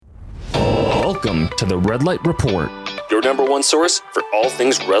Welcome to the Red Light Report, your number one source for all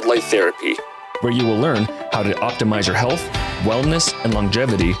things red light therapy, where you will learn how to optimize your health, wellness, and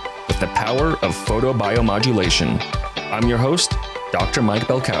longevity with the power of photobiomodulation. I'm your host, Dr. Mike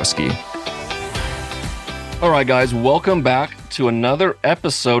Belkowski. All right, guys, welcome back to another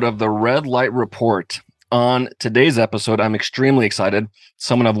episode of the Red Light Report. On today's episode, I'm extremely excited.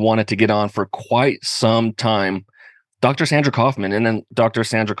 Someone I've wanted to get on for quite some time, Dr. Sandra Kaufmann. And then Dr.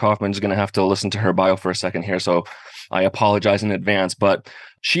 Sandra Kaufmann is going to have to listen to her bio for a second here, so I apologize in advance. But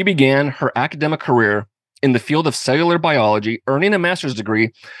she began her academic career in the field of cellular biology, earning a master's degree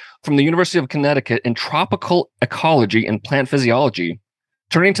from the University of Connecticut in tropical ecology and plant physiology.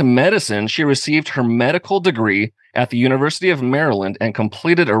 Turning to medicine, she received her medical degree at the University of Maryland and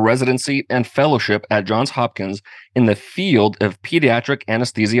completed a residency and fellowship at Johns Hopkins in the field of pediatric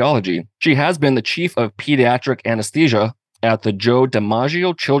anesthesiology. She has been the chief of pediatric anesthesia at the Joe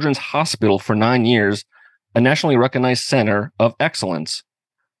DiMaggio Children's Hospital for 9 years, a nationally recognized center of excellence.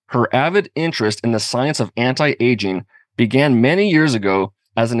 Her avid interest in the science of anti-aging began many years ago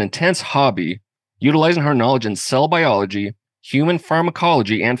as an intense hobby, utilizing her knowledge in cell biology, human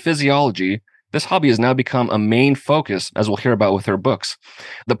pharmacology, and physiology. This hobby has now become a main focus, as we'll hear about with her books.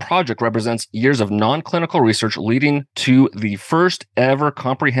 The project represents years of non-clinical research leading to the first ever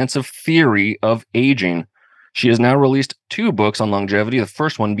comprehensive theory of aging. She has now released 2 books on longevity, the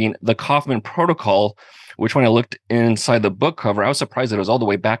first one being The Kaufmann Protocol, which when I looked inside the book cover, I was surprised that it was all the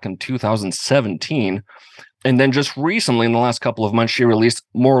way back in 2017. And then just recently, in the last couple of months, she released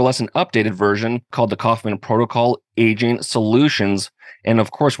more or less an updated version called The Kaufmann Protocol, Aging Solutions. And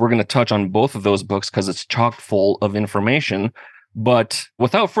of course, we're going to touch on both of those books because it's chock full of information. But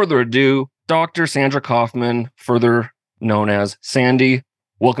without further ado, Dr. Sandra Kaufmann, further known as Sandy,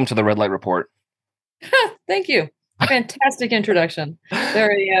 welcome to the Red Light Report. Thank you. Fantastic introduction.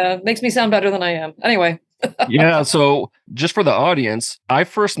 Very makes me sound better than I am. Anyway. Yeah, so just for the audience, I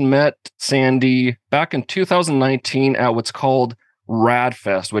first met Sandy back in 2019 at what's called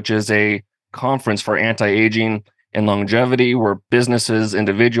RADFest, which is a conference for anti-aging and longevity where businesses,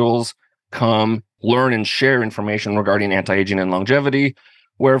 individuals come learn and share information regarding anti-aging and longevity,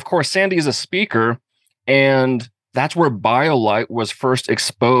 where, of course, Sandy is a speaker, and that's where BioLight was first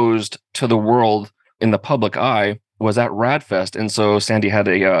exposed to the world in the public eye, was at RADFest. And so Sandy had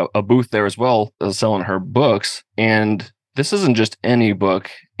a booth there as well, selling her books. And this isn't just any book.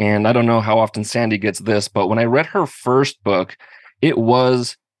 And I don't know how often Sandy gets this, but when I read her first book, it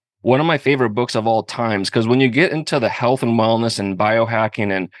was one of my favorite books of all times. Because when you get into the health and wellness and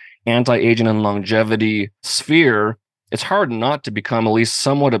biohacking and anti-aging and longevity sphere, it's hard not to become at least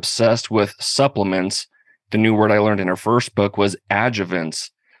somewhat obsessed with supplements. The new word I learned in her first book was adjuvants.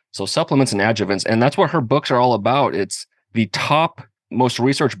 So supplements and adjuvants, and that's what her books are all about. It's the top, most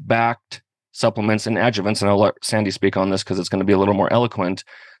research-backed supplements and adjuvants, and I'll let Sandy speak on this because it's going to be a little more eloquent,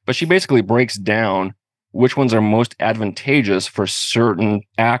 but she basically breaks down which ones are most advantageous for certain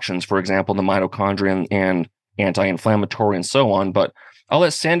actions, for example, the mitochondria and anti-inflammatory and so on. But I'll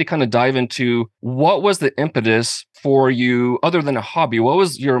let Sandy kind of dive into what was the impetus for you, other than a hobby, what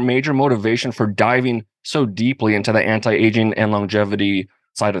was your major motivation for diving so deeply into the anti-aging and longevity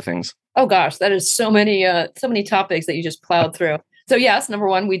side of things? Oh gosh, that is so many topics that you just plowed through. So yes, number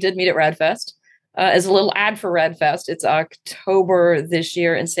one, we did meet at RADFest. As a little ad for RADFest, it's October this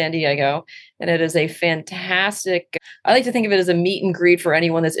year in San Diego, and it is a fantastic, I like to think of it as a meet and greet for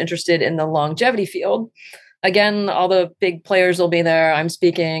anyone that's interested in the longevity field. Again, all the big players will be there. I'm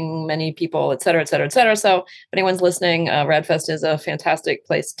speaking, many people, et cetera, et cetera, et cetera. So if anyone's listening, RADFest is a fantastic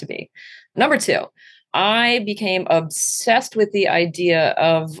place to be. Number 2, I became obsessed with the idea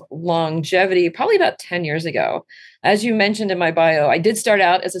of longevity probably about 10 years ago. As you mentioned in my bio, I did start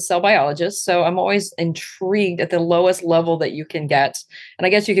out as a cell biologist, so I'm always intrigued at the lowest level that you can get. And I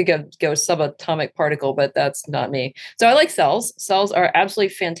guess you could go subatomic particle, but that's not me. So I like cells. Cells are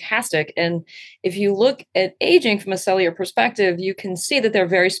absolutely fantastic. And if you look at aging from a cellular perspective, you can see that there are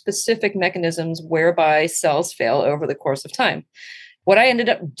very specific mechanisms whereby cells fail over the course of time. What I ended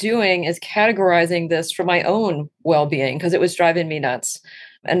up doing is categorizing this for my own well-being because it was driving me nuts.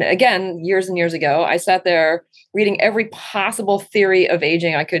 And again, years and years ago, I sat there reading every possible theory of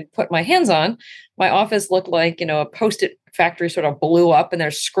aging I could put my hands on. My office looked like, a Post-it factory sort of blew up and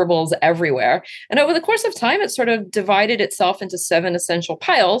there's scribbles everywhere. And over the course of time, it sort of divided itself into 7 essential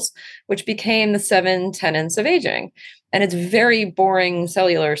piles, which became the 7 tenets of aging. And it's very boring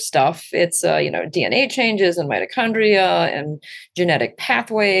cellular stuff. It's, DNA changes and mitochondria and genetic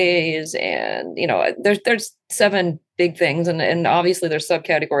pathways. And, there's 7 big things. And obviously there's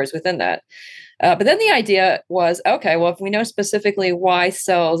subcategories within that. But then the idea was, okay, well, if we know specifically why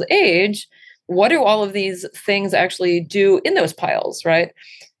cells age, what do all of these things actually do in those piles, right?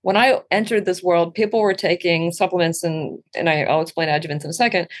 When I entered this world, people were taking supplements and I'll explain adjuvants in a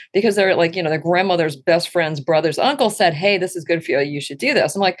second, because they're like, their grandmother's best friend's brother's uncle said, hey, this is good for you. You should do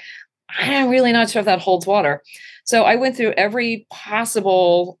this. I'm like, I'm really not sure if that holds water. So I went through every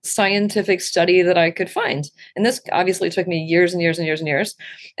possible scientific study that I could find. And this obviously took me years and years and years and years.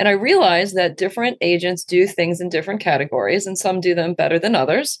 And I realized that different agents do things in different categories, and some do them better than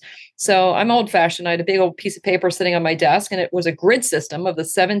others. So I'm old fashioned. I had a big old piece of paper sitting on my desk, and it was a grid system of the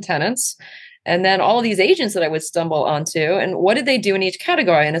 7 tenets. And then all of these agents that I would stumble onto, and what did they do in each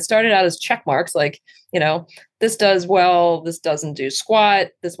category? And it started out as check marks, like, this does well, this doesn't do squat,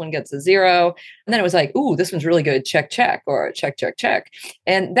 this one gets a 0. And then it was like, ooh, this one's really good, check, check, or check, check, check.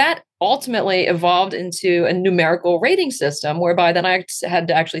 And that ultimately evolved into a numerical rating system, whereby then I had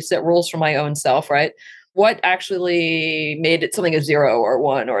to actually set rules for my own self, right? What actually made it something a 0 or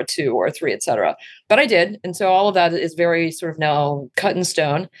 1 or 2 or 3, et cetera. But I did. And so all of that is very sort of now cut in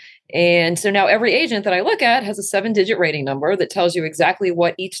stone. And so now every agent that I look at has a 7-digit rating number that tells you exactly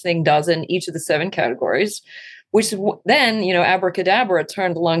what each thing does in each of the 7 categories, which then, abracadabra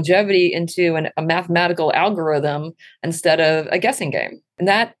turned longevity into a mathematical algorithm instead of a guessing game. And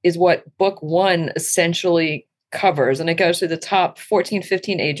that is what book 1 essentially covers. And it goes through the top 14,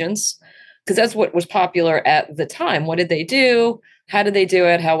 15 agents, because that's what was popular at the time. What did they do? How did they do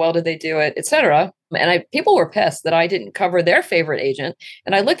it? How well did they do it? Et cetera. And people were pissed that I didn't cover their favorite agent.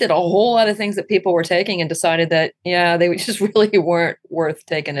 And I looked at a whole lot of things that people were taking and decided that, they just really weren't worth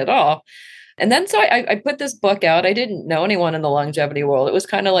taking at all. And then so I put this book out. I didn't know anyone in the longevity world. It was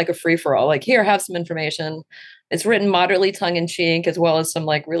kind of like a free for all, like, here, have some information. It's written moderately tongue in cheek, as well as some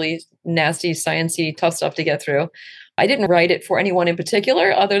like really nasty, sciencey, tough stuff to get through. I didn't write it for anyone in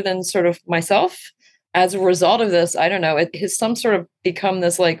particular other than sort of myself. As a result of this, I don't know, it has some sort of become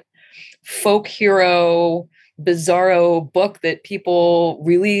this like folk hero, bizarro book that people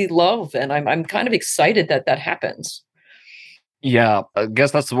really love. And I'm kind of excited that that happens. Yeah, I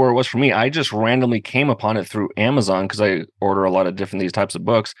guess that's where it was for me. I just randomly came upon it through Amazon because I order a lot of different these types of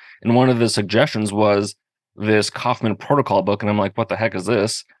books. And one of the suggestions was this Kaufmann protocol book. And I'm like, what the heck is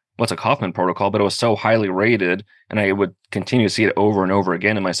this? What's a Kaufmann protocol? But it was so highly rated, and I would continue to see it over and over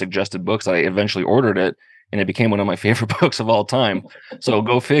again in my suggested books. I eventually ordered it, and it became one of my favorite books of all time. So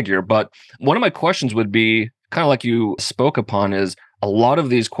go figure. But one of my questions would be kind of like you spoke upon, is a lot of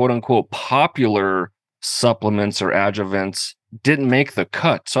these quote unquote popular supplements or adjuvants didn't make the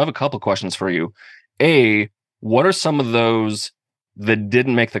cut. So I have a couple of questions for you. A, what are some of those that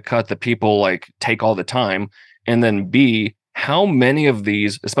didn't make the cut that people like take all the time? And then B, how many of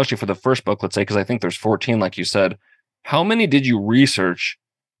these, especially for the first book, let's say, because I think there's 14, like you said, how many did you research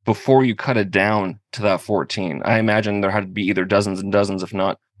before you cut it down to that 14? I imagine there had to be either dozens and dozens, if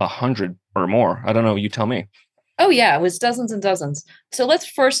not 100 or more. I don't know. You tell me. Oh, yeah, it was dozens and dozens. So let's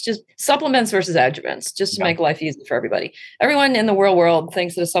first just supplements versus adjuvants, just to make life easy for everybody. Everyone in the real world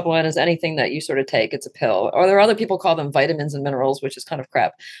thinks that a supplement is anything that you sort of take. It's a pill. Or there are other people call them vitamins and minerals, which is kind of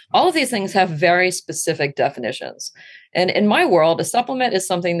crap. All of these things have very specific definitions. And in my world, a supplement is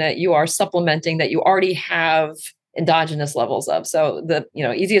something that you are supplementing that you already have endogenous levels of. So the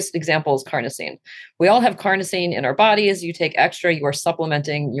easiest example is carnosine. We all have carnosine in our bodies. You take extra, you are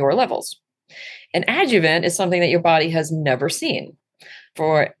supplementing your levels. An adjuvant is something that your body has never seen.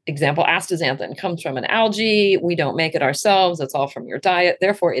 For example, astaxanthin comes from an algae. We don't make it ourselves. It's all from your diet.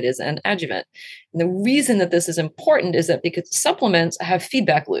 Therefore, it is an adjuvant. And the reason that this is important is that because supplements have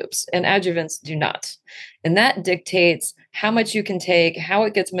feedback loops and adjuvants do not. And that dictates how much you can take, how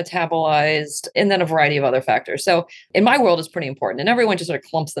it gets metabolized, and then a variety of other factors. So in my world, it's pretty important. And everyone just sort of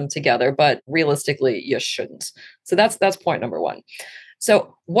clumps them together, but realistically, you shouldn't. So that's point number one.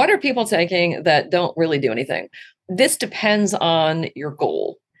 So what are people taking that don't really do anything? This depends on your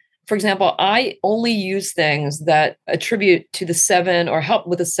goal. For example, I only use things that attribute to the 7 or help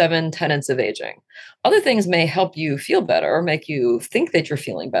with the 7 tenets of aging. Other things may help you feel better or make you think that you're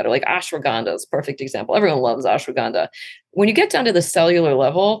feeling better, like ashwagandha is a perfect example. Everyone loves ashwagandha. When you get down to the cellular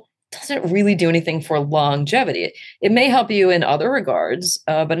level, doesn't really do anything for longevity. It may help you in other regards,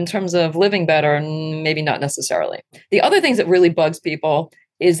 but in terms of living better, maybe not necessarily. The other things that really bugs people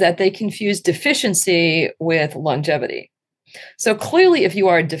is that they confuse deficiency with longevity. So clearly, if you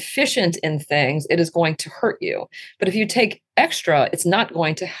are deficient in things, it is going to hurt you. But if you take extra, it's not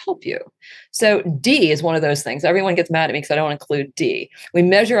going to help you. So D is one of those things. Everyone gets mad at me because I don't include D. We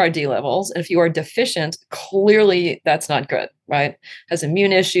measure our D levels. And if you are deficient, clearly that's not good, right? Has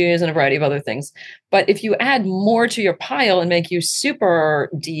immune issues and a variety of other things. But if you add more to your pile and make you super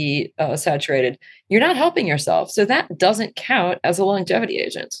D saturated, you're not helping yourself. So that doesn't count as a longevity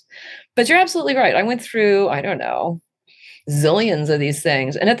agent. But you're absolutely right. I went through, I don't know, zillions of these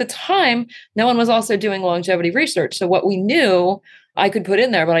things. And at the time, no one was also doing longevity research. So what we knew, I could put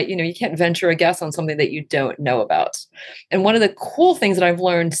in there, but you can't venture a guess on something that you don't know about. And one of the cool things that I've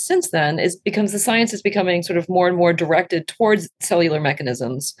learned since then is because the science is becoming sort of more and more directed towards cellular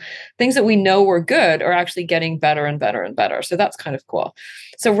mechanisms. Things that we know were good are actually getting better and better and better. So that's kind of cool.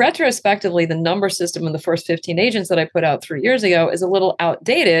 So retrospectively, the number system in the first 15 agents that I put out 3 years ago is a little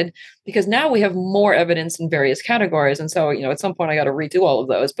outdated because now we have more evidence in various categories. And so, at some point I got to redo all of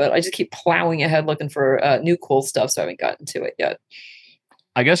those, but I just keep plowing ahead looking for new cool stuff. So I haven't gotten to it yet.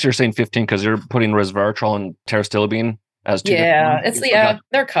 I guess you're saying 15 because you're putting resveratrol and terastillabine as two. Yeah,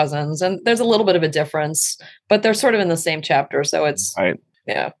 they're cousins, and there's a little bit of a difference, but they're sort of in the same chapter. So it's right.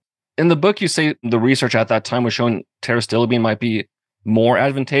 Yeah. In the book, you say the research at that time was showing terastillabine might be more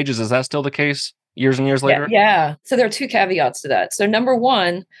advantageous. Is that still the case years and years later? Yeah. So there are two caveats to that. So number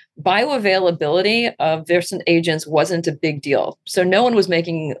one, bioavailability of different agents wasn't a big deal. So no one was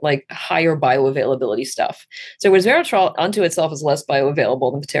making like higher bioavailability stuff. So resveratrol unto itself is less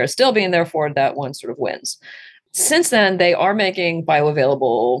bioavailable than terastillabine, therefore that one sort of wins. Since then, they are making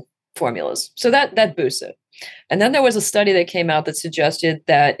bioavailable formulas. So that boosts it. And then there was a study that came out that suggested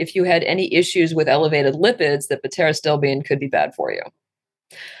that if you had any issues with elevated lipids, that terastillabine could be bad for you.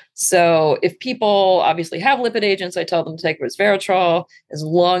 So if people obviously have lipid agents, I tell them to take resveratrol as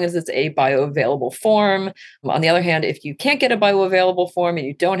long as it's a bioavailable form. On the other hand, if you can't get a bioavailable form and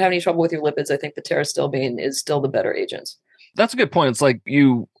you don't have any trouble with your lipids, I think the terastillabine is still the better agent. That's a good point. It's like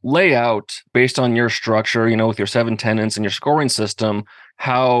you lay out based on your structure, with your 7 tenets and your scoring system,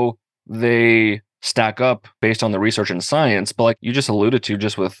 how they stack up based on the research and science. But like you just alluded to,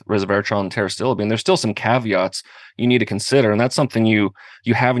 just with resveratrol and terastillabine, there's still some caveats you need to consider. And that's something you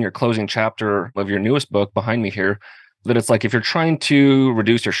have in your closing chapter of your newest book behind me here, that it's like if you're trying to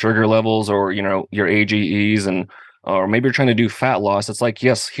reduce your sugar levels or, your AGEs or maybe you're trying to do fat loss, it's like,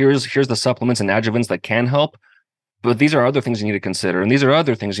 yes, here's the supplements and adjuvants that can help. But these are other things you need to consider. And these are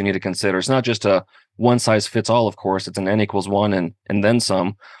other things you need to consider. It's not just a one size fits all, of course. It's an N equals 1 and then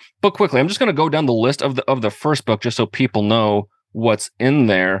some. But quickly, I'm just going to go down the list of the first book just so people know what's in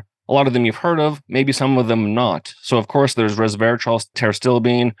there. A lot of them you've heard of, maybe some of them not. So, of course, there's resveratrol,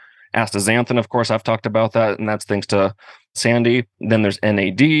 terastillabine, astaxanthin, of course, I've talked about that, and that's thanks to Sandy. Then there's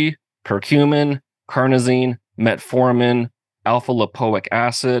NAD, curcumin, carnosine, metformin, alpha-lipoic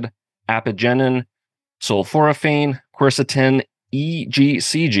acid, apigenin, sulforaphane, quercetin,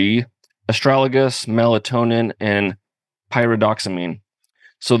 EGCG, astragalus, melatonin, and pyridoxamine.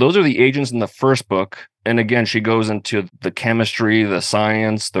 So those are the agents in the first book. And again, she goes into the chemistry, the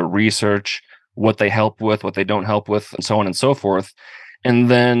science, the research, what they help with, what they don't help with, and so on and so forth.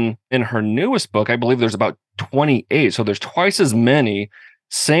 And then in her newest book, I believe there's about 28. So there's twice as many.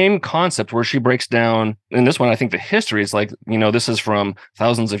 Same concept where she breaks down, in this one, I think the history is like, this is from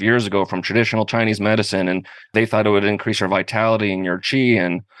thousands of years ago from traditional Chinese medicine, and they thought it would increase your vitality and your qi,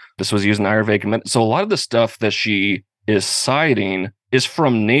 and this was used in Ayurvedic. So a lot of the stuff that she is citing is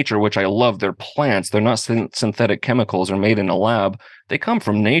from nature, which I love. They're plants. They're not synthetic chemicals or made in a lab. They come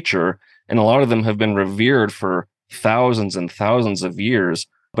from nature, and a lot of them have been revered for thousands and thousands of years.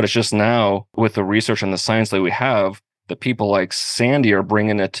 But it's just now with the research and the science that we have, the people like Sandy are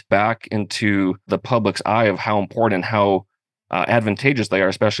bringing it back into the public's eye of how important, how advantageous they are,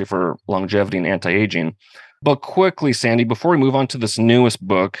 especially for longevity and anti-aging. But quickly, Sandy, before we move on to this newest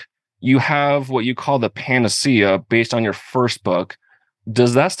book, you have what you call the panacea based on your first book.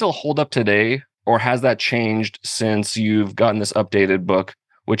 Does that still hold up today, or has that changed since you've gotten this updated book,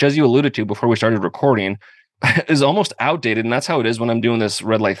 which, as you alluded to before we started recording, is almost outdated? And that's how it is when I'm doing this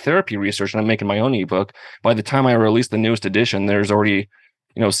red light therapy research and I'm making my own ebook. By the time I release the newest edition, there's already,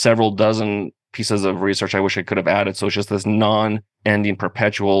 several dozen pieces of research I wish I could have added. So it's just this non-ending,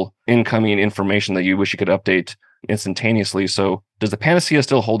 perpetual incoming information that you wish you could update instantaneously. So does the panacea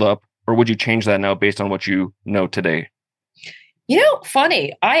still hold up, or would you change that now based on what you know today?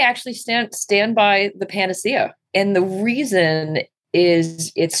 Funny. I actually stand by the panacea. And the reason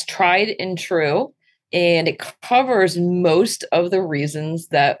is it's tried and true. And it covers most of the reasons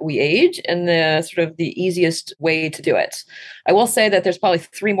that we age and the sort of the easiest way to do it. I will say that there's probably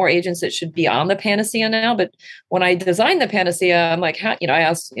 3 more agents that should be on the panacea now. But when I designed the panacea, I'm like, I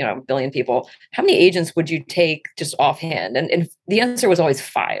asked, a billion people, how many agents would you take just offhand? And the answer was always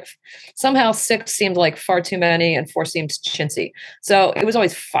 5. Somehow 6 seemed like far too many and 4 seemed chintzy. So it was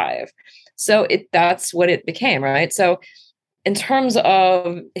always 5. So that's what it became, right? So in terms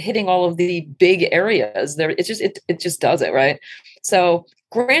of hitting all of the big areas, it just does it, right? So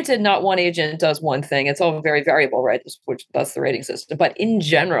granted, not one agent does one thing. It's all very variable, right? Which that's the rating system. But in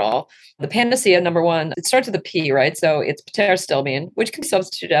general, the panacea, number one, it starts with a P, right? So it's pterostellamine, which can be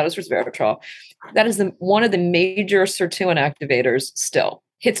substituted out as resveratrol. That is one of the major sirtuin activators still.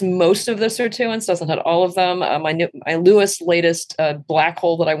 Hits most of the sirtuins, doesn't hit all of them. My Lewis latest black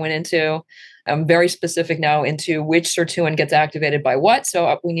hole that I went into, I'm very specific now into which sirtuin gets activated by what.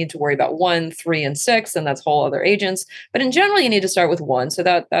 So we need to worry about 1, 3, and 6, and that's whole other agents. But in general, you need to start with 1. So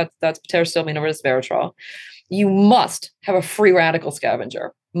that's pterostellamine over resveratrol. You must have a free radical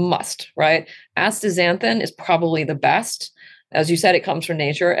scavenger. Must, right? Astaxanthin is probably the best. As you said, it comes from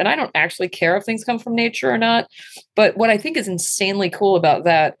nature. And I don't actually care if things come from nature or not. But what I think is insanely cool about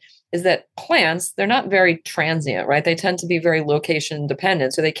that is that plants, they're not very transient, right? They tend to be very location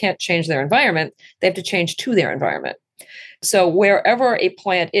dependent. So they can't change their environment. They have to change to their environment. So wherever a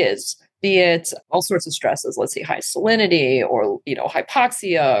plant is, be it all sorts of stresses, let's say high salinity or,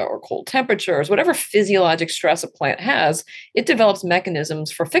 hypoxia or cold temperatures, whatever physiologic stress a plant has, it develops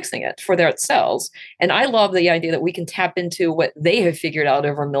mechanisms for fixing it for their cells. And I love the idea that we can tap into what they have figured out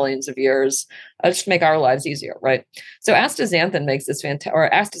over millions of years just to make our lives easier, right? So astaxanthin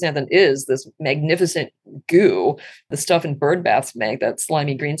astaxanthin is this magnificent goo, the stuff in bird baths make, that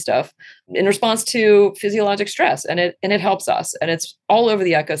slimy green stuff, in response to physiologic stress. And it helps us. And it's all over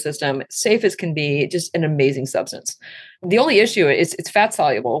the ecosystem, safe as can be, just an amazing substance. The only issue is it's fat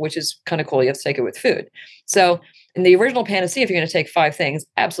soluble, which is kind of cool. You have to take it with food. So in the original panacea, if you're going to take 5 things,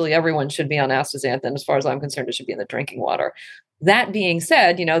 absolutely everyone should be on astaxanthin. As far as I'm concerned, it should be in the drinking water. That being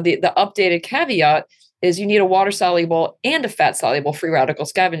said, the updated caveat is you need a water-soluble and a fat-soluble free radical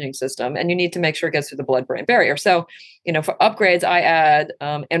scavenging system, and you need to make sure it gets through the blood-brain barrier. So, for upgrades, I add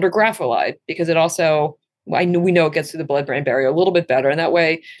andrographolide because it also, we know it gets through the blood-brain barrier a little bit better. And that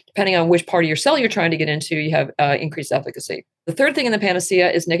way, depending on which part of your cell you're trying to get into, you have increased efficacy. The third thing in the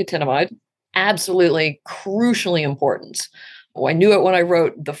panacea is nicotinamide. Absolutely crucially important. Well, I knew it when I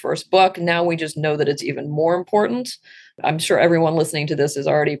wrote the first book. Now we just know that it's even more important. I'm sure everyone listening to this is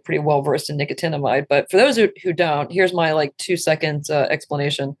already pretty well versed in nicotinamide. But for those who don't, here's my 2-second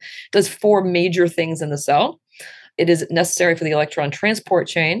explanation. It does 4 major things in the cell. It is necessary for the electron transport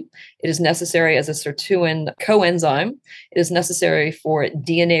chain. It is necessary as a sirtuin coenzyme. It is necessary for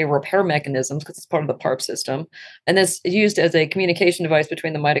DNA repair mechanisms because it's part of the PARP system. And it's used as a communication device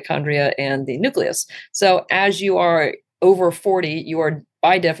between the mitochondria and the nucleus. So as you are over 40, you are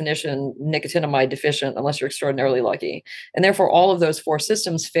by definition nicotinamide deficient unless you're extraordinarily lucky. And therefore, all of those 4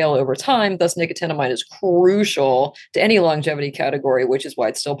 systems fail over time. Thus, nicotinamide is crucial to any longevity category, which is why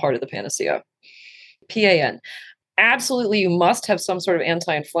it's still part of the panacea. PAN. Absolutely, you must have some sort of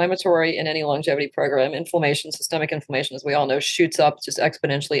anti-inflammatory in any longevity program. Inflammation, systemic inflammation, as we all know, shoots up just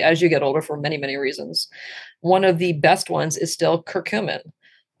exponentially as you get older for many, many reasons. One of the best ones is still curcumin.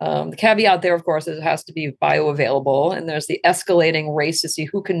 The caveat there, of course, is it has to be bioavailable, and there's the escalating race to see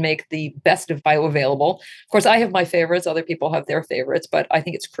who can make the best of bioavailable. Of course, I have my favorites. Other people have their favorites, but I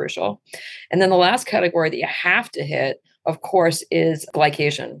think it's crucial. And then the last category that you have to hit, of course, is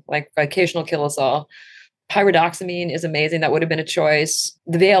glycation, like glycational kilosol. Pyridoxamine is amazing. That would have been a choice.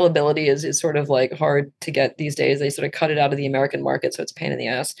 The availability is sort of hard to get these days. They sort of cut it out of the American market, so it's a pain in the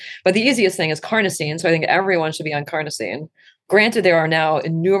ass. But the easiest thing is carnosine. So I think everyone should be on carnosine. Granted, there are now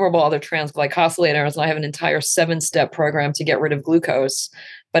innumerable other transglycosylators, and I have an entire 7-step program to get rid of glucose.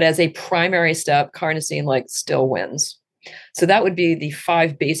 But as a primary step, carnosine still wins. So that would be the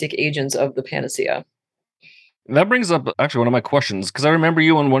 5 basic agents of the panacea. That brings up actually one of my questions, because I remember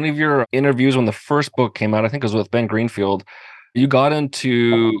you in one of your interviews when the first book came out, I think it was with Ben Greenfield, you got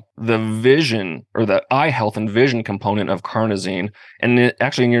into the vision or the eye health and vision component of carnosine. And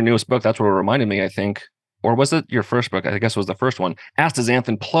actually in your newest book, that's what it reminded me, I think. Or was it your first book? I guess it was the first one.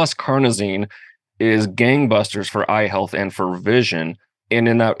 Astaxanthin plus carnosine is gangbusters for eye health and for vision. And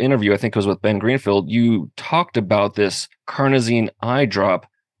in that interview, I think it was with Ben Greenfield, you talked about this carnosine eye drop,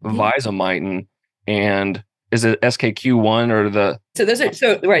 Visomycin, and is it SKQ1 or the? So those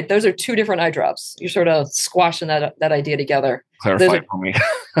are 2 different eye drops. You're sort of squashing that idea together. Clarify for me.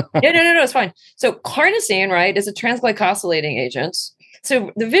 Yeah, no, it's fine. So carnosine, right, is a transglycosylating agent.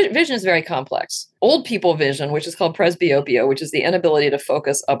 So the vision is very complex. Old people vision, which is called presbyopia, which is the inability to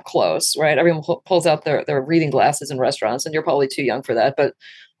focus up close, right? Everyone pulls out their reading glasses in restaurants, and you're probably too young for that, but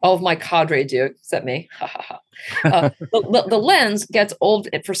all of my cadre do, except me. The lens gets old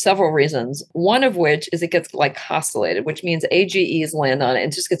for several reasons, one of which is it gets glycosylated, which means AGEs land on it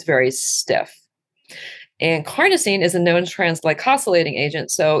and just gets very stiff. And carnosine is a known transglycosylating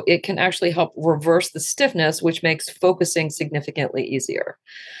agent, so it can actually help reverse the stiffness, which makes focusing significantly easier.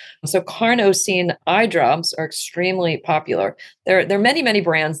 So carnosine eye drops are extremely popular. There are many, many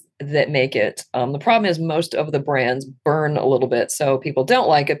brands that make it. The problem is most of the brands burn a little bit, so people don't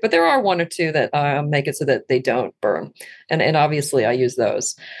like it. But there are one or two that make it so that they don't burn. And obviously I use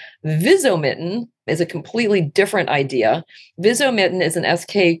those. Visomitten is a completely different idea. Visomitten is an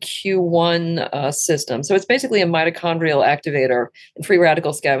SKQ1 system. So it's basically a mitochondrial activator and free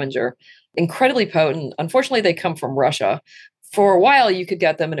radical scavenger. Incredibly potent. Unfortunately, they come from Russia. For a while, you could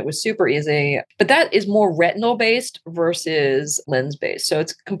get them and it was super easy, but that is more retinal based versus lens based. So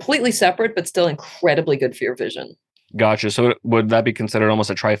it's completely separate, but still incredibly good for your vision. Gotcha. So would that be considered almost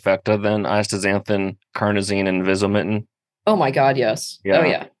a trifecta then? Astaxanthin, carnosine, and visomitten? Oh my God, yes. Yeah. Oh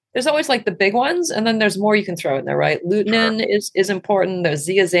yeah. There's always like the big ones, and then there's more you can throw in there, right? Lutein is important. There's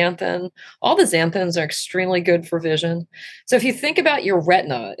zeaxanthin. All the xanthins are extremely good for vision. So if you think about your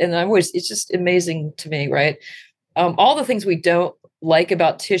retina, and it's just amazing to me, right? All the things we don't like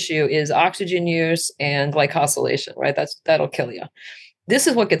about tissue is oxygen use and glycosylation, right? That'll kill you. This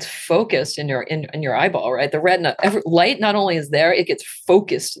is what gets focused in your eyeball, right? The retina, light not only is there, it gets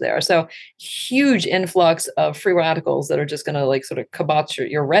focused there. So huge influx of free radicals that are just going to sort of kibosh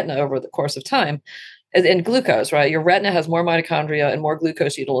your retina over the course of time. And glucose, right? Your retina has more mitochondria and more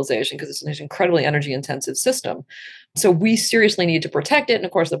glucose utilization because it's an incredibly energy intensive system. So we seriously need to protect it. And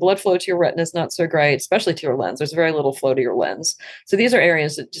of course, the blood flow to your retina is not so great, especially to your lens. There's very little flow to your lens. So these are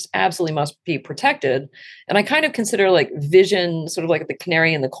areas that just absolutely must be protected. And I kind of consider vision sort of like the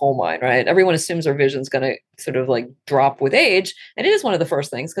canary in the coal mine, right? Everyone assumes our vision is going to sort of drop with age. And it is one of the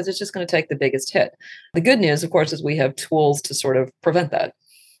first things because it's just going to take the biggest hit. The good news, of course, is we have tools to sort of prevent that.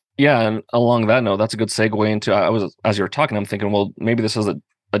 Yeah, and along that note, that's a good segue into, as you were talking, I'm thinking, well, maybe this is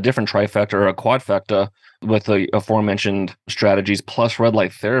a different trifecta or a quadfecta with the aforementioned strategies plus red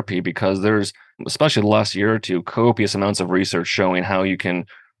light therapy, because there's, especially the last year or two, copious amounts of research showing how you can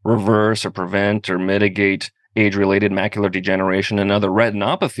reverse or prevent or mitigate age-related macular degeneration and other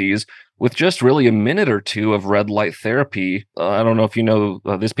retinopathies with just really a minute or two of red light therapy. I don't know if you know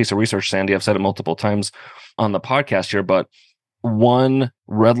this piece of research, Sandy. I've said it multiple times on the podcast here, but one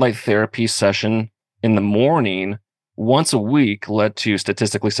red light therapy session in the morning once a week led to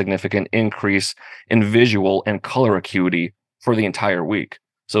statistically significant increase in visual and color acuity for the entire week.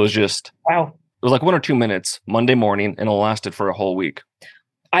 So it was just, wow. It was like 1 or 2 minutes Monday morning, and it lasted for a whole week.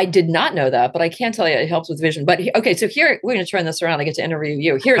 I did not know that, but I can tell you it helps with vision. But okay, so here we're going to turn this around. I get to interview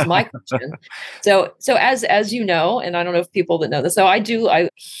you. Here's my question. So as you know, and I don't know if people that know this, so I'm a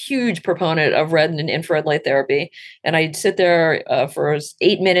huge proponent of red and infrared light therapy, and I sit there for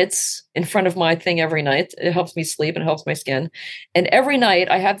 8 minutes in front of my thing every night. It helps me sleep and helps my skin. And every night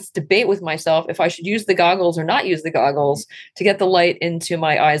I have this debate with myself if I should use the goggles or not use the goggles to get the light into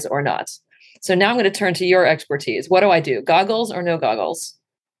my eyes or not. So now I'm going to turn to your expertise. What do I do? Goggles or no goggles?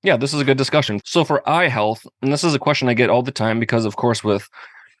 Yeah, this is a good discussion. So for eye health, and this is a question I get all the time because, of course, with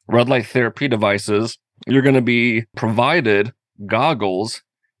red light therapy devices, you're going to be provided goggles,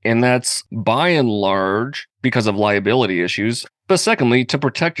 and that's by and large because of liability issues. But secondly, to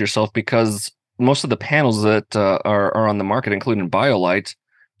protect yourself, because most of the panels that are on the market, including BioLight,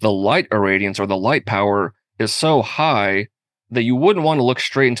 the light irradiance or the light power is so high that you wouldn't want to look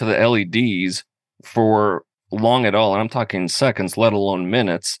straight into the LEDs for long at all, and I'm talking seconds, let alone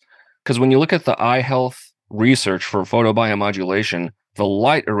minutes, because when you look at the eye health research for photobiomodulation, the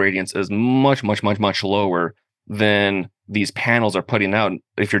light irradiance is much, much, much, much lower than these panels are putting out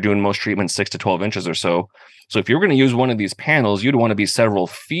if you're doing most treatments 6 to 12 inches or so. So if you're going to use one of these panels, you'd want to be several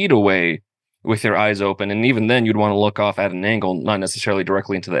feet away with your eyes open, and even then you'd want to look off at an angle, not necessarily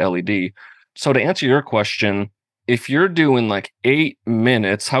directly into the LED. So to answer your question, if you're doing 8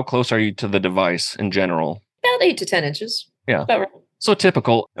 minutes, how close are you to the device in general? About 8 to 10 inches. Yeah. About right. So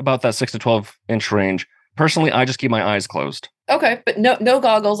typical, about that 6 to 12 inch range. Personally, I just keep my eyes closed. Okay, but no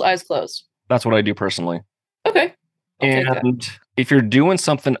goggles, eyes closed. That's what I do personally. Okay. And if you're doing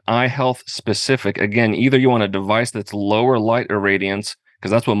something eye health specific, again, either you want a device that's lower light irradiance,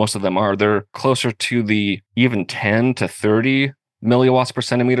 because that's what most of them are. They're closer to the even 10 to 30 milliwatts per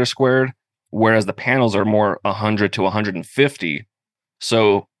centimeter squared, whereas the panels are more 100 to 150.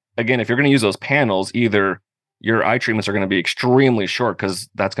 So again, if you're going to use those panels, either your eye treatments are going to be extremely short because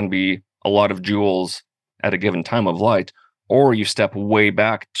that's going to be a lot of joules at a given time of light, or you step way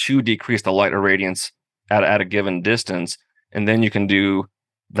back to decrease the light irradiance at a given distance, and then you can do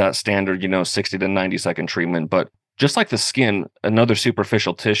that standard, 60 to 90 second treatment. But just like the skin, another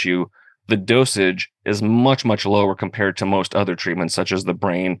superficial tissue, the dosage is much, much lower compared to most other treatments, such as the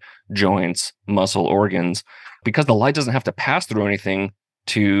brain, joints, muscle, organs, because the light doesn't have to pass through anything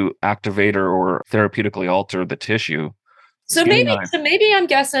to activate or therapeutically alter the tissue. So maybe I'm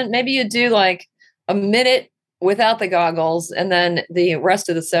guessing, maybe you do like a minute without the goggles and then the rest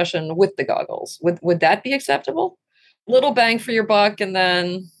of the session with the goggles. Would that be acceptable? Little bang for your buck, and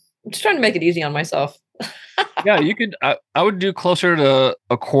then I'm just trying to make it easy on myself. Yeah, you could. I would do closer to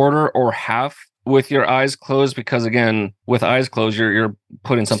a quarter or half with your eyes closed, because again, with eyes closed, you're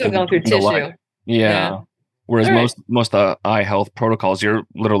putting something still going through tissue. Light. Yeah. Whereas most eye health protocols, you're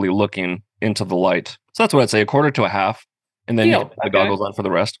literally looking into the light. So that's what I'd say, a quarter to a half, and then you can put the goggles on for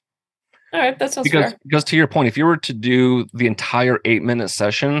the rest. All right, that sounds fair. Because to your point, if you were to do the entire 8-minute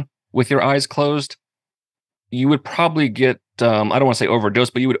session with your eyes closed, you would probably get, I don't want to say overdose,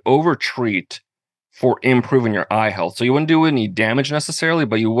 but you would over-treat for improving your eye health. So you wouldn't do any damage necessarily,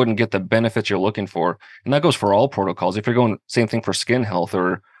 but you wouldn't get the benefits you're looking for. And that goes for all protocols. If you're going, same thing for skin health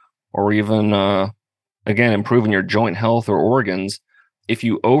or even, again, improving your joint health or organs, if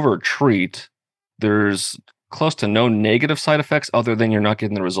you over-treat, there's close to no negative side effects other than you're not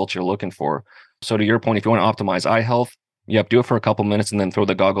getting the results you're looking for. So to your point, if you want to optimize eye health, do it for a couple minutes and then throw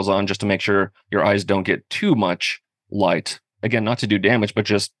the goggles on just to make sure your eyes don't get too much light. Again, not to do damage, but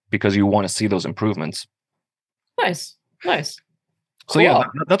just because you want to see those improvements. Nice. So cool.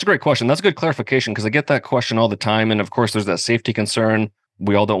 That's a great question. That's a good clarification, because I get that question all the time. And of course, there's that safety concern.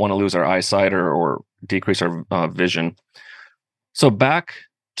 We all don't want to lose our eyesight or decrease our vision. So back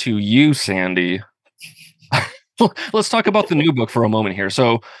to you, Sandy. Let's talk about the new book for a moment here.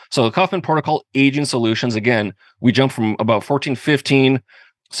 So the Kaufmann Protocol Aging Solutions. Again, we jumped from about 14, 15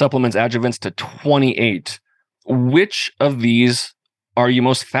 supplements, adjuvants to 28. Which of these are you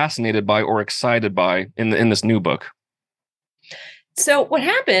most fascinated by or excited by in this new book? So what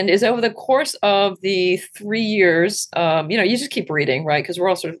happened is over the course of the 3 years, you just keep reading, right? Because we're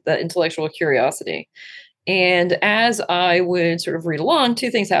all sort of that intellectual curiosity. And as I would sort of read along,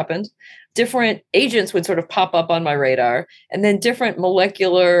 two things happened. Different agents would sort of pop up on my radar, and then different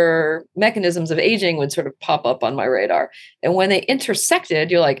molecular mechanisms of aging would sort of pop up on my radar. And when they intersected,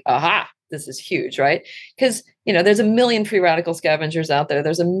 you're like, aha, this is huge, right? Because, there's a million free radical scavengers out there.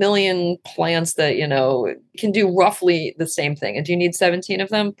 There's a million plants that, can do roughly the same thing. And do you need 17 of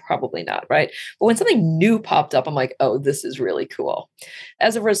them? Probably not, right? But when something new popped up, I'm like, oh, this is really cool.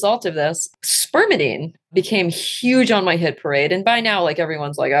 As a result of this, spermidine became huge on my hit parade. And by now, like,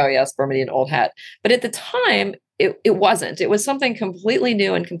 everyone's like, oh yeah, spermidine, old hat. But at the time, it wasn't. It was something completely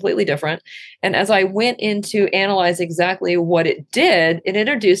new and completely different. And as I went in to analyze exactly what it did, it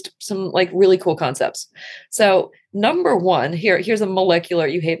introduced some like really cool concepts. So number one, here's a molecular,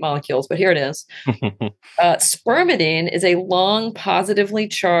 you hate molecules, but here it is. Spermidine is a long positively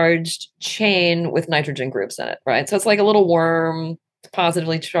charged chain with nitrogen groups in it, right? So it's like a little worm,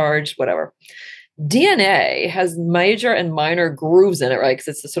 positively charged, whatever. DNA has major and minor grooves in it, right?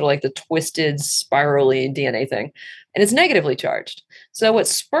 Because it's sort of like the twisted, spirally DNA thing. And it's negatively charged. So what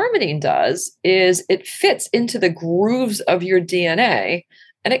spermidine does is it fits into the grooves of your DNA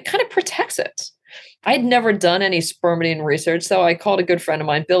and it kind of protects it. I'd never done any spermidine research, so I called a good friend of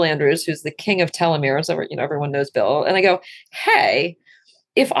mine, Bill Andrews, who's the king of telomeres. Everyone knows Bill. And I go, hey,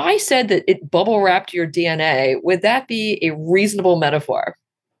 if I said that it bubble wrapped your DNA, would that be a reasonable metaphor,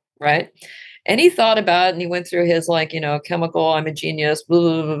 right? And he thought about it and he went through his chemical, I'm a genius, blah,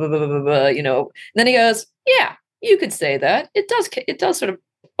 blah, blah, blah, blah, blah, And then he goes, yeah, you could say that. It does sort of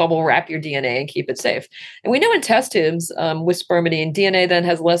bubble wrap your DNA and keep it safe. And we know in test tubes with spermidine, DNA then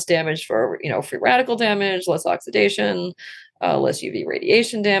has less damage for, free radical damage, less oxidation, less UV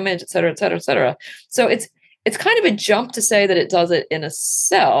radiation damage, et cetera, et cetera, et cetera. So it's kind of a jump to say that it does it in a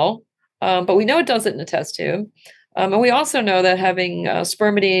cell, but we know it does it in a test tube. And we also know that having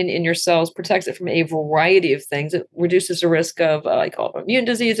spermidine in your cells protects it from a variety of things. It reduces the risk of, I call it immune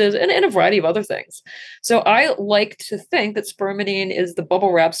diseases and a variety of other things. So I like to think that spermidine is the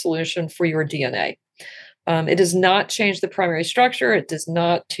bubble wrap solution for your DNA. It does not change the primary structure. It does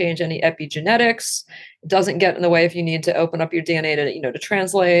not change any epigenetics. It doesn't get in the way if you need to open up your DNA to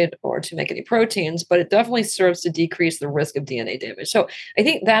translate or to make any proteins, but it definitely serves to decrease the risk of DNA damage. So I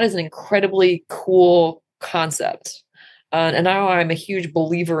think that is an incredibly cool concept. And now I'm a huge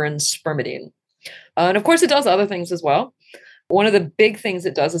believer in spermidine. And of course, it does other things as well. One of the big things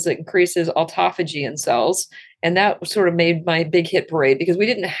it does is it increases autophagy in cells. And that sort of made my big hit parade because we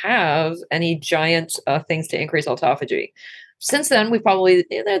didn't have any giant things to increase autophagy. Since then, we probably,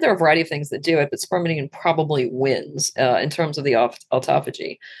 there are a variety of things that do it, but spermidine probably wins in terms of the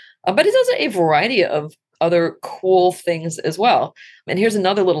autophagy. But it does a variety of other cool things as well. And here's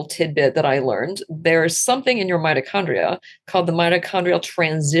another little tidbit that I learned. There's something in your mitochondria called the mitochondrial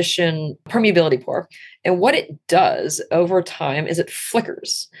transition permeability pore. And what it does over time is it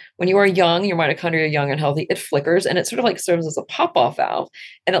flickers. When you are young, your mitochondria are young and healthy, it flickers and it sort of like serves as a pop-off valve.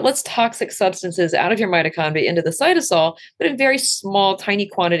 And it lets toxic substances out of your mitochondria into the cytosol, but in very small, tiny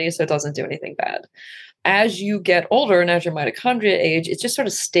quantities, so it doesn't do anything bad. As you get older and as your mitochondria age, it just sort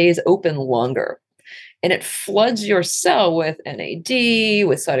of stays open longer. And it floods your cell with NAD,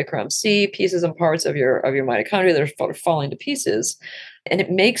 with cytochrome C, pieces and parts of your mitochondria that are sort of falling to pieces. And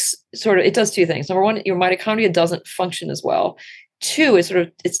it makes it does two things. Number one, your mitochondria doesn't function as well. Two,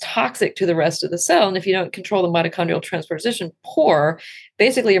 it's toxic to the rest of the cell. And if you don't control the mitochondrial transposition pore,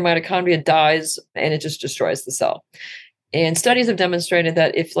 basically your mitochondria dies and it just destroys the cell. And studies have demonstrated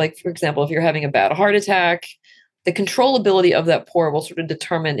that if, like, for example, if you're having a bad heart attack, the controllability of that pore will sort of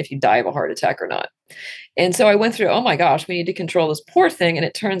determine if you die of a heart attack or not. And so I went through, oh my gosh, we need to control this pore thing. And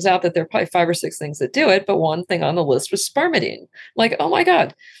it turns out that there are probably 5 or 6 things that do it. But one thing on the list was spermidine. Like, oh my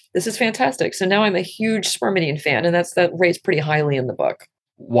God, this is fantastic. So now I'm a huge spermidine fan. And that rates pretty highly in the book.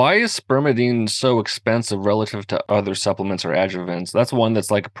 Why is spermidine so expensive relative to other supplements or adjuvants? That's one that's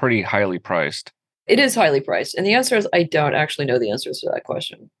like pretty highly priced. It is highly priced. And the answer is, I don't actually know the answers to that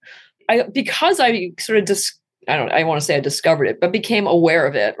question. Because I sort of I want to say I discovered it, but became aware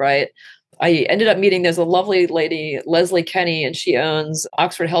of it, right? I ended up meeting, there's a lovely lady, Leslie Kenny, and she owns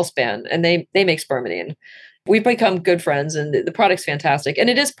Oxford Healthspan, and they make spermidine. We've become good friends, and the product's fantastic.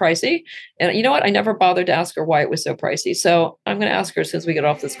 And it is pricey. And you know what? I never bothered to ask her why it was so pricey. So I'm going to ask her since we get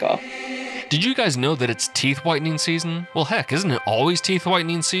off this call. Did you guys know that it's teeth whitening season? Well, heck, isn't it always teeth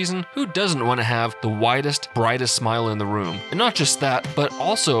whitening season? Who doesn't want to have the widest, brightest smile in the room? And not just that, but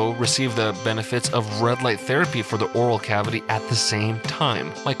also receive the benefits of red light therapy for the oral cavity at the same time.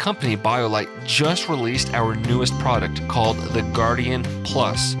 My company, BioLight, just released our newest product called the Guardian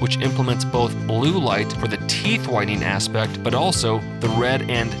Plus, which implements both blue light for the teeth whitening aspect, but also the red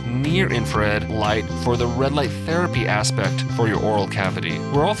and near-infrared light for the red light therapy aspect for your oral cavity.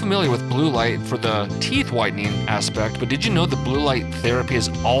 We're all familiar with blue light for the teeth whitening aspect, but did you know that blue light therapy is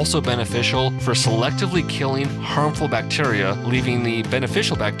also beneficial for selectively killing harmful bacteria, leaving the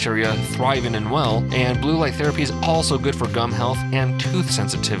beneficial bacteria thriving and well? And blue light therapy is also good for gum health and tooth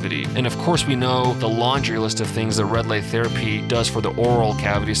sensitivity. And of course, we know the laundry list of things that red light therapy does for the oral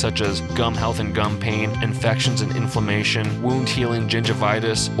cavity, such as gum health and gum pain, infections and inflammation, wound healing,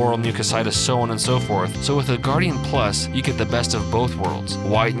 gingivitis, oral mucositis, so on and so forth. So with the Guardian Plus, you get the best of both worlds.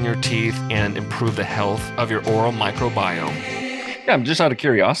 Whiten your teeth and improve the health of your oral microbiome. Yeah, I'm just out of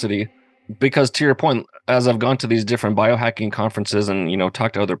curiosity, because to your point, as I've gone to these different biohacking conferences and,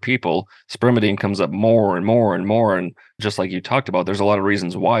 talked to other people, spermidine comes up more and more and more. And just like you talked about, there's a lot of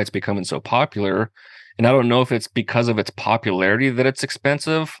reasons why it's becoming so popular. And I don't know if it's because of its popularity that it's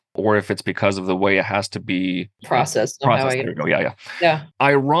expensive, or if it's because of the way it has to be processed. There you go. Yeah.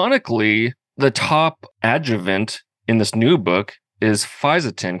 Ironically, the top adjuvant in this new book is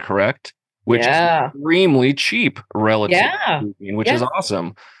fisetin, correct? Which is extremely cheap relative to which is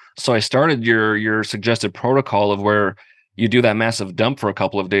awesome. So I started your suggested protocol of where you do that massive dump for a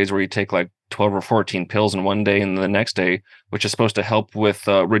couple of days where you take like 12 or 14 pills in one day and the next day, which is supposed to help with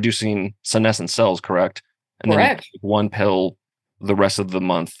reducing senescent cells, correct? And then you take one pill the rest of the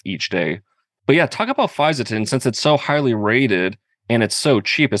month each day. But yeah, talk about fisetin. Since it's so highly rated and it's so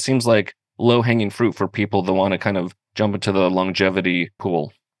cheap, it seems like low-hanging fruit for people that want to kind of jump into the longevity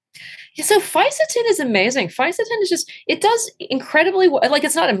pool. Yeah, so fisetin is amazing. Fisetin is it does incredibly well. Like,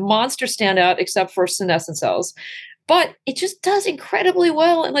 it's not a monster standout except for senescent cells, but it just does incredibly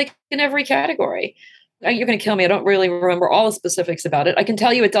well in every category. You're going to kill me. I don't really remember all the specifics about it. I can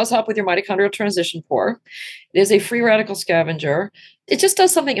tell you it does help with your mitochondrial transition pore. It is a free radical scavenger. It just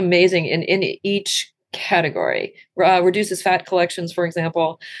does something amazing in each category. Reduces fat collections, for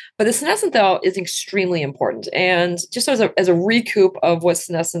example. But the senescent cell is extremely important. And just as a recoup of what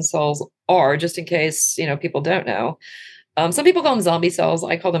senescent cells are, just in case people don't know, some people call them zombie cells.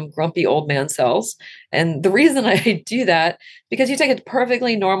 I call them grumpy old man cells. And the reason I do that, because you take a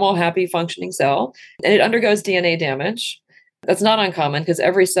perfectly normal, happy, functioning cell, and it undergoes DNA damage. That's not uncommon, because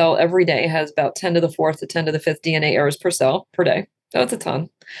every cell every day has about 10 to the 4th to 10 to the 5th DNA errors per cell per day. So it's a ton.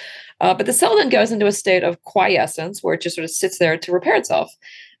 But the cell then goes into a state of quiescence where it just sort of sits there to repair itself.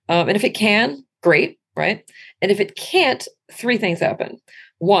 And if it can, great. right? And if it can't, three things happen.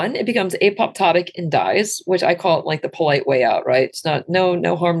 One, it becomes apoptotic and dies, which I call it like the polite way out, right? It's not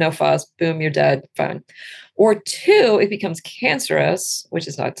no harm, no fuss, boom, you're dead, fine. Or two, it becomes cancerous, which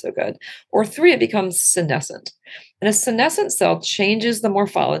is not so good. Or three, it becomes senescent. And a senescent cell changes the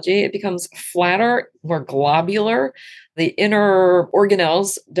morphology. It becomes flatter, more globular. The inner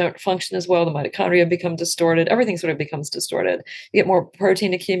organelles don't function as well. The mitochondria become distorted. Everything sort of becomes distorted. You get more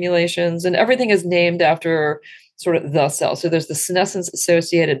protein accumulations, and everything is named after sort of the cell. So there's the senescence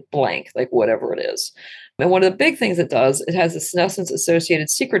associated blank, like whatever it is. And one of the big things it does, it has a senescence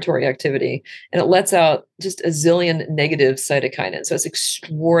associated secretory activity, and it lets out just a zillion negative cytokinin. So it's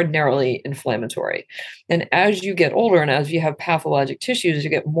extraordinarily inflammatory. And as you get older and as you have pathologic tissues,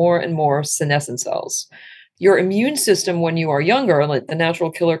 you get more and more senescent cells. Your immune system, when you are younger, like the natural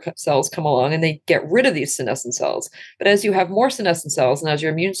killer cells come along and they get rid of these senescent cells. But as you have more senescent cells and as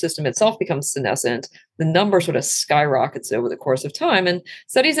your immune system itself becomes senescent, the number sort of skyrockets over the course of time. And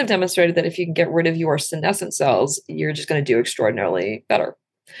studies have demonstrated that if you can get rid of your senescent cells, you're just going to do extraordinarily better.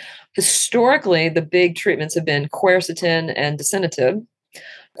 Historically, the big treatments have been quercetin and dasatinib.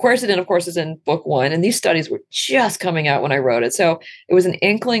 Quercetin, of course, is in book one, and these studies were just coming out when I wrote it. So it was an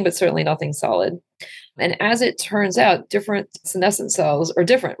inkling, but certainly nothing solid. And as it turns out, different senescent cells are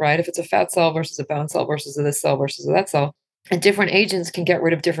different, right? If it's a fat cell versus a bone cell versus this cell versus that cell, and different agents can get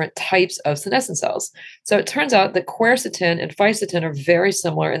rid of different types of senescent cells. So it turns out that quercetin and fisetin are very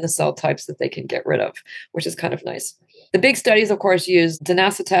similar in the cell types that they can get rid of, which is kind of nice. The big studies, of course, use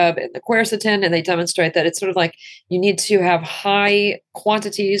danacetab and the quercetin, and they demonstrate that it's sort of like you need to have high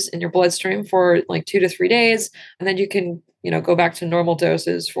quantities in your bloodstream for like 2 to 3 days, and then you can, go back to normal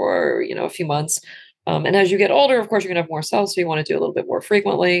doses for, a few months. And as you get older, of course, you're going to have more cells, so you want to do a little bit more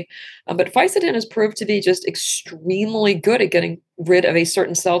frequently. But fisetin has proved to be just extremely good at getting rid of a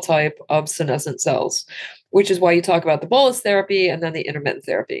certain cell type of senescent cells, which is why you talk about the bolus therapy and then the intermittent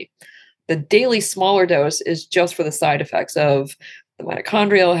therapy. The daily smaller dose is just for the side effects of the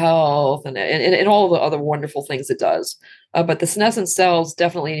mitochondrial health and all of the other wonderful things it does. But the senescent cells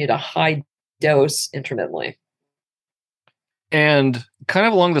definitely need a high dose intermittently. And kind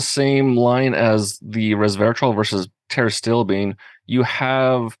of along the same line as the resveratrol versus pterostilbene, you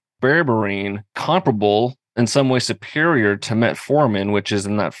have berberine comparable, in some way superior to metformin, which is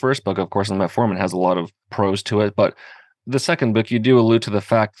in that first book, of course, and metformin has a lot of pros to it. But the second book, you do allude to the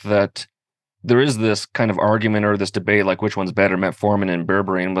fact that there is this kind of argument or this debate, like which one's better, metformin and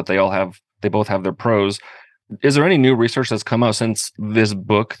berberine, but they both have their pros. Is there any new research that's come out since this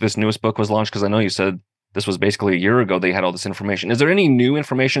newest book was launched? Because I know you said this was basically a year ago they had all this information. Is there any new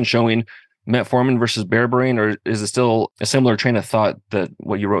information showing metformin versus berberine, or is it still a similar train of thought that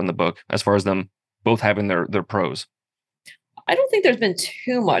what you wrote in the book as far as them both having their pros? I don't think there's been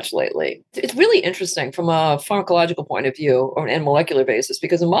too much lately. It's really interesting from a pharmacological point of view and molecular basis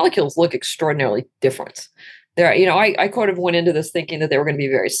because the molecules look extraordinarily different. I kind of went into this thinking that they were going to be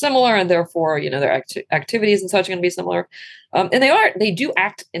very similar and therefore, their activities and such are going to be similar. And they do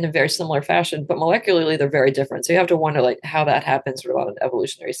act in a very similar fashion, but molecularly they're very different. So you have to wonder like how that happens sort of on an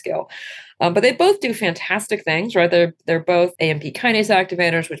evolutionary scale. But they both do fantastic things, right? They're both AMP kinase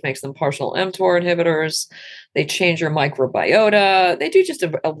activators, which makes them partial mTOR inhibitors. They change your microbiota. They do just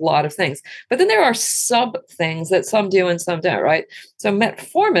a lot of things. But then there are sub things that some do and some don't, right? So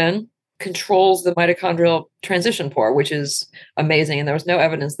metformin controls the mitochondrial transition pore, which is amazing. And there was no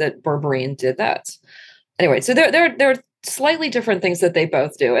evidence that berberine did that. Anyway, so there are slightly different things that they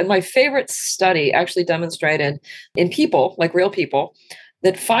both do. And my favorite study actually demonstrated in people, like real people,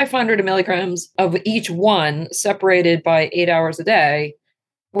 that 500 milligrams of each one separated by 8 hours a day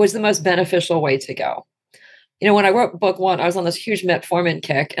was the most beneficial way to go. When I wrote book one, I was on this huge metformin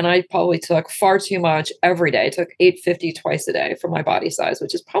kick, and I probably took far too much every day. I took 850 twice a day for my body size,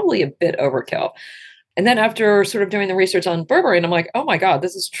 which is probably a bit overkill. And then after sort of doing the research on berberine, I'm like, oh my God,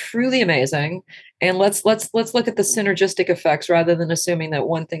 this is truly amazing. And let's look at the synergistic effects rather than assuming that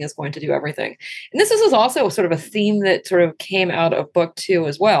one thing is going to do everything. And this is also sort of a theme that sort of came out of book two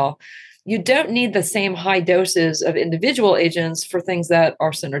as well. You don't need the same high doses of individual agents for things that are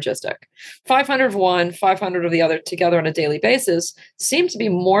synergistic. 500 of one, 500 of the other together on a daily basis seem to be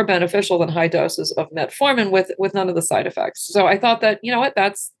more beneficial than high doses of metformin with none of the side effects. So I thought that,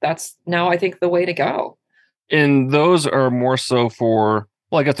 that's now I think the way to go. And those are more so for,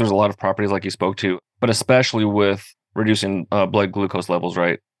 I guess there's a lot of properties like you spoke to, but especially with reducing blood glucose levels,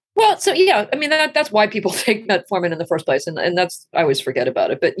 right? Well, so yeah, I mean, that's why people take metformin in the first place. And that's, I always forget about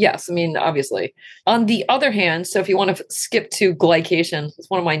it. But yes, I mean, obviously. On the other hand, so if you want to skip to glycation, it's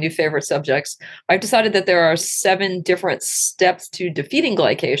one of my new favorite subjects. I've decided that there are 7 different steps to defeating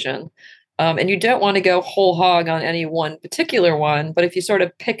glycation. And you don't want to go whole hog on any one particular one, but if you sort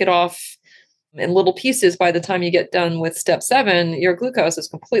of pick it off in little pieces, by the time you get done with step 7, your glucose is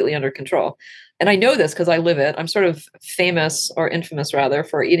completely under control. And I know this because I live it. I'm sort of famous, or infamous rather,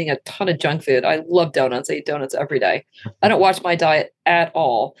 for eating a ton of junk food. I love donuts. I eat donuts every day. I don't watch my diet at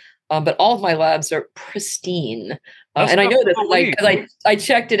all. But all of my labs are pristine. And I know this because I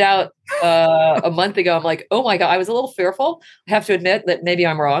checked it out a month ago. I'm like, oh my God, I was a little fearful. I have to admit that maybe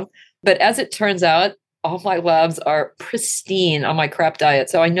I'm wrong. But as it turns out, all my labs are pristine on my crap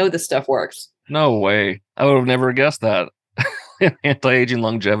diet. So I know this stuff works. No way. I would have never guessed that. Anti-aging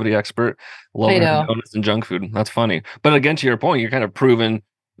longevity expert. Loving donuts and junk food. That's funny. But again, to your point, you're kind of proving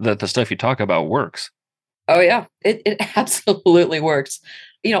that the stuff you talk about works. Oh, yeah. It absolutely works.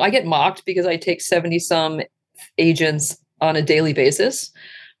 I get mocked because I take 70 some agents on a daily basis,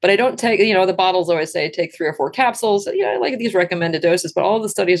 but I don't take, the bottles always say take 3 or 4 capsules. I like these recommended doses, but all of the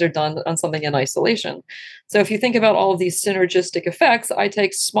studies are done on something in isolation. So if you think about all of these synergistic effects, I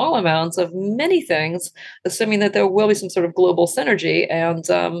take small amounts of many things, assuming that there will be some sort of global synergy. And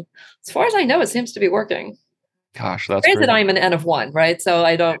as far as I know, it seems to be working. Gosh, that's great. I'm an N of 1, right? So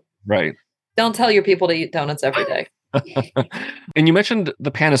I don't tell your people to eat donuts every day. And you mentioned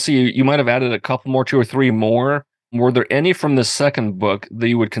the panacea. You might have added a couple more, 2 or 3 more. Were there any from the second book that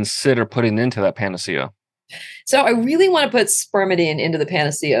you would consider putting into that panacea? So I really want to put spermidine into the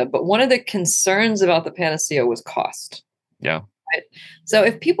panacea, but one of the concerns about the panacea was cost. Yeah. Right? So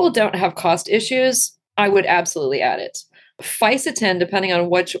if people don't have cost issues, I would absolutely add it. Fisetin, depending on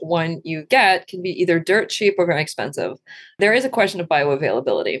which one you get, can be either dirt cheap or very expensive. There is a question of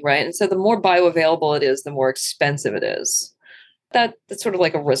bioavailability, right? And so the more bioavailable it is, the more expensive it is. That's sort of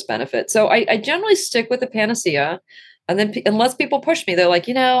like a risk benefit. So I generally stick with the panacea. And then unless people push me, they're like,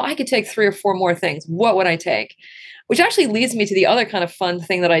 I could take 3 or 4 more things. What would I take? Which actually leads me to the other kind of fun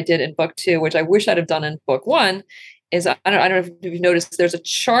thing that I did in book 2, which I wish I'd have done in book 1, is I don't know if you've noticed, there's a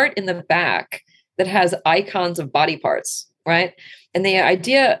chart in the back that has icons of body parts. Right. And the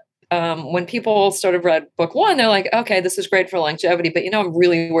idea, when people sort of read book 1, they're like, okay, this is great for longevity, but I'm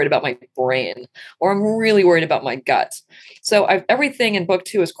really worried about my brain, or I'm really worried about my gut. So everything in book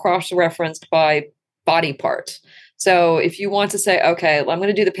 2 is cross-referenced by body part. So if you want to say, okay, I'm going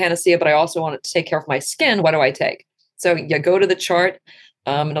to do the panacea, but I also want to take care of my skin, what do I take? So you go to the chart,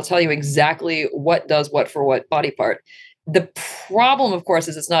 and I'll tell you exactly what does what for what body part. The problem, of course,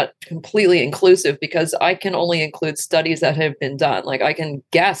 is it's not completely inclusive because I can only include studies that have been done. Like I can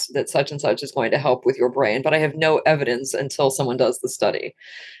guess that such and such is going to help with your brain, but I have no evidence until someone does the study.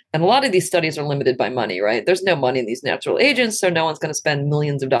 And a lot of these studies are limited by money, right? There's no money in these natural agents, so no one's going to spend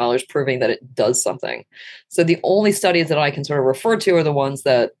millions of dollars proving that it does something. So the only studies that I can sort of refer to are the ones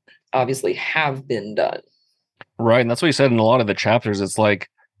that obviously have been done. Right. And that's what you said in a lot of the chapters. It's like,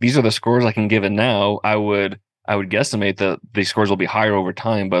 these are the scores I can give it now. I would guesstimate that these scores will be higher over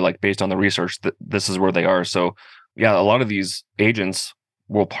time, but like based on the research, this is where they are. So yeah, a lot of these agents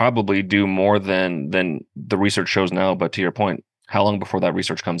will probably do more than the research shows now. But to your point, how long before that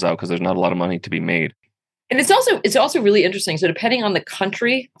research comes out? Because there's not a lot of money to be made. And it's also really interesting. So depending on the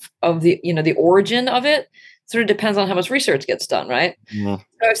country of the origin of it, sort of depends on how much research gets done, right? Mm-hmm.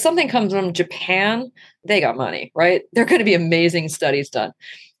 So if something comes from Japan, they got money, right? There are going to be amazing studies done.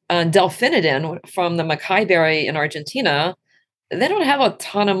 Delphinidin from the Mackay berry in Argentina, they don't have a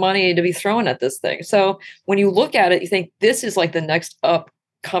ton of money to be thrown at this thing. So when you look at it, you think this is like the next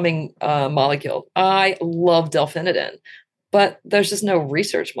upcoming molecule. I love delphinidin, but there's just no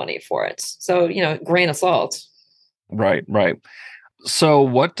research money for it. So, grain of salt. Right. So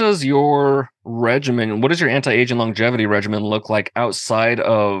what does your regimen, what does your anti-aging longevity regimen look like outside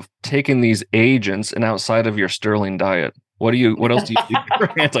of taking these agents and outside of your Sterling diet? What else do you do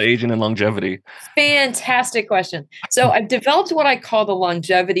for anti-aging and longevity? Fantastic question. So I've developed what I call the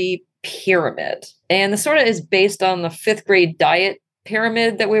longevity pyramid. And the sort of is based on the 5th grade diet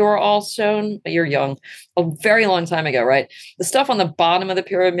pyramid that we were all shown. You're young, a very long time ago, right? The stuff on the bottom of the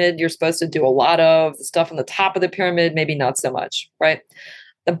pyramid, you're supposed to do a lot of. The stuff on the top of the pyramid, maybe not so much, right?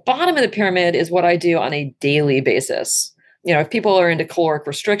 The bottom of the pyramid is what I do on a daily basis. If people are into caloric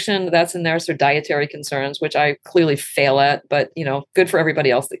restriction, that's in there. So dietary concerns, which I clearly fail at, but, good for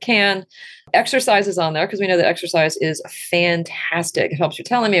everybody else that can. Exercise is on there because we know that exercise is fantastic. It helps your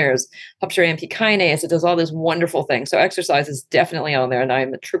telomeres, helps your AMP kinase. It does all these wonderful things. So exercise is definitely on there, and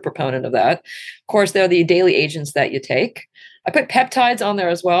I'm a true proponent of that. Of course, there are the daily agents that you take. I put peptides on there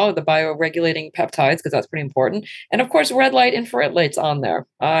as well, the bioregulating peptides, because that's pretty important. And of course, red light, infrared light's on there.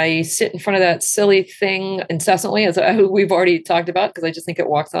 I sit in front of that silly thing incessantly, as we've already talked about, because I just think it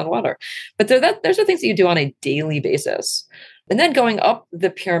walks on water. But those are things that you do on a daily basis. And then going up the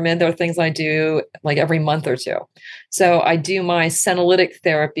pyramid, there are things I do like every month or two. So I do my senolytic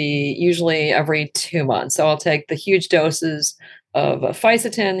therapy usually every 2 months. So I'll take the huge doses of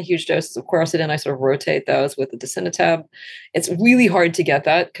fisetin, huge doses of quercetin. I sort of rotate those with the disinutab. It's really hard to get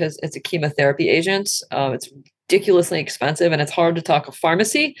that because it's a chemotherapy agent. It's ridiculously expensive, and it's hard to talk a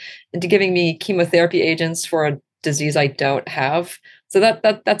pharmacy into giving me chemotherapy agents for a disease I don't have. So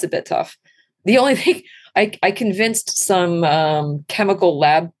that's a bit tough. The only thing I convinced some chemical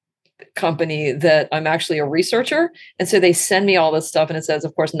lab company that I'm actually a researcher. And so they send me all this stuff and it says,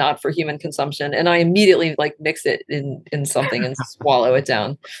 of course, not for human consumption. And I immediately like mix it in something and swallow it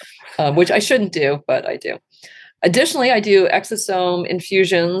down, which I shouldn't do, but I do. Additionally, I do exosome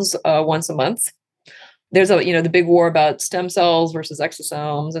infusions once a month. There's the big war about stem cells versus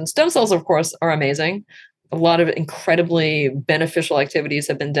exosomes, and stem cells, of course, are amazing. A lot of incredibly beneficial activities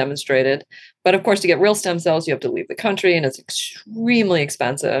have been demonstrated. But of course, to get real stem cells, you have to leave the country, and it's extremely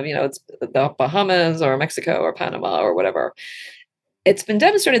expensive. It's the Bahamas or Mexico or Panama or whatever. It's been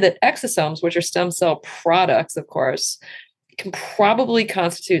demonstrated that exosomes, which are stem cell products, of course, can probably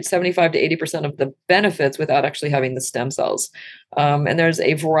constitute 75 to 80% of the benefits without actually having the stem cells. And there's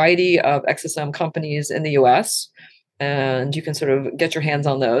a variety of exosome companies in the US, and you can sort of get your hands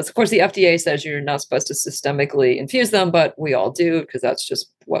on those. Of course, the FDA says you're not supposed to systemically infuse them, but we all do because that's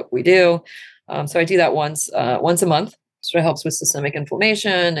just what we do. So I do that once a month. So it helps with systemic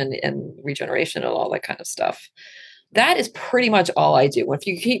inflammation and regeneration and all that kind of stuff. That is pretty much all I do. If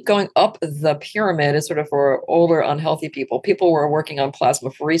you keep going up the pyramid, it's sort of for older, unhealthy people. People who are working on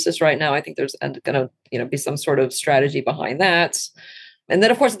plasmapheresis right now, I think there's going to be some sort of strategy behind that. And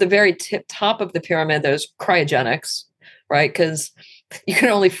then, of course, at the very top of the pyramid, there's cryogenics, right? Because you can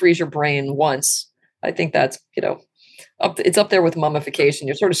only freeze your brain once. I think that's, it's up there with mummification.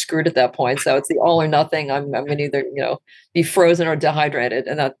 You're sort of screwed at that point. So it's the all or nothing. I'm going to either, be frozen or dehydrated.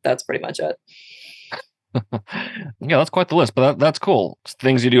 And that's pretty much it. Yeah, that's quite the list, but that's cool. It's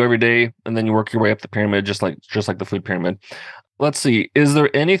things you do every day, and then you work your way up the pyramid, just like the food pyramid. Let's see. Is there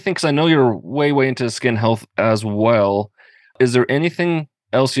anything, because I know you're way into skin health as well. Is there anything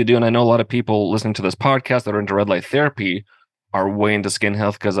else you do? And I know a lot of people listening to this podcast that are into red light therapy are way into skin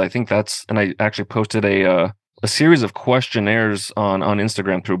health, because I think and I actually posted a series of questionnaires on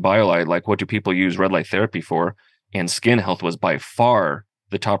Instagram through BioLight, like what do people use red light therapy for? And skin health was by far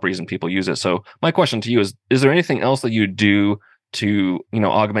the top reason people use it. So my question to you is there anything else that you do to,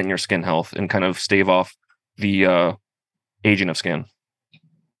 augment your skin health and kind of stave off the aging of skin?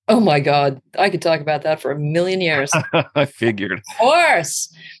 Oh my God. I could talk about that for a million years. I figured. Of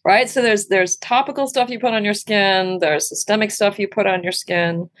course. Right. So there's topical stuff you put on your skin. There's systemic stuff you put on your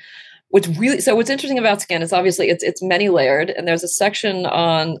skin. What's interesting about skin is obviously it's many layered, and there's a section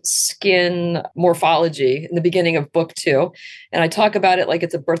on skin morphology in the beginning of book 2. And I talk about it like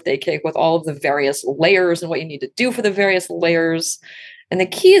it's a birthday cake with all of the various layers and what you need to do for the various layers. And the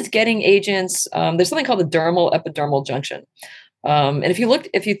key is getting agents. There's something called the dermal epidermal junction. And if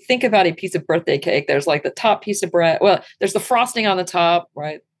you think about a piece of birthday cake, there's like the top piece of bread. Well, there's the frosting on the top,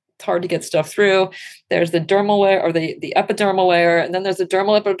 right? It's hard to get stuff through. There's the dermal layer or the epidermal layer. And then there's the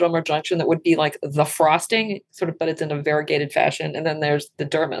dermal epidermal junction that would be like the frosting, sort of, but it's in a variegated fashion. And then there's the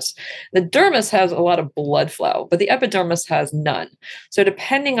dermis. The dermis has a lot of blood flow, but the epidermis has none. So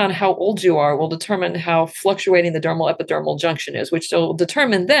depending on how old you are will determine how fluctuating the dermal epidermal junction is, which will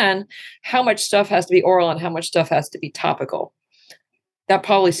determine then how much stuff has to be oral and how much stuff has to be topical. That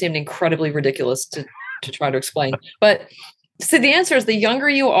probably seemed incredibly ridiculous to try to explain. But so the answer is the younger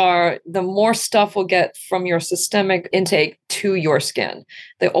you are, the more stuff will get from your systemic intake to your skin.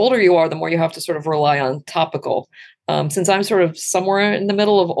 The older you are, the more you have to sort of rely on topical. Since I'm sort of somewhere in the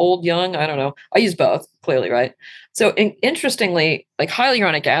middle of old, young, I don't know. I use both, clearly, right? So interestingly, like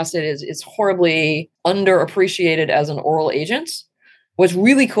hyaluronic acid is horribly underappreciated as an oral agent. What's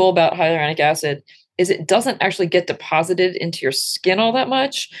really cool about hyaluronic acid is it doesn't actually get deposited into your skin all that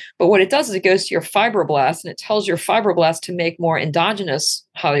much. But what it does is it goes to your fibroblasts and it tells your fibroblasts to make more endogenous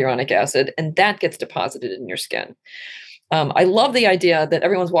hyaluronic acid, and that gets deposited in your skin. I love the idea that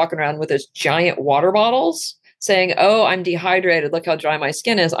everyone's walking around with those giant water bottles saying, oh, I'm dehydrated. Look how dry my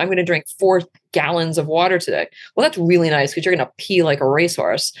skin is. I'm going to drink 4 gallons of water today. Well, that's really nice because you're going to pee like a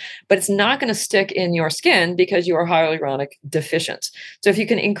racehorse, but it's not going to stick in your skin because you are hyaluronic deficient. So if you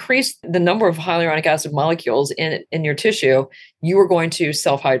can increase the number of hyaluronic acid molecules in your tissue, you are going to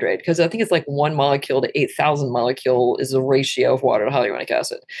self-hydrate, because I think it's like 1 molecule to 8,000 molecule is the ratio of water to hyaluronic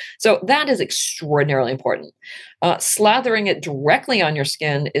acid. So that is extraordinarily important. Slathering it directly on your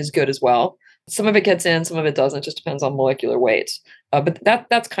skin is good as well. Some of it gets in, some of it doesn't. It just depends on molecular weight. But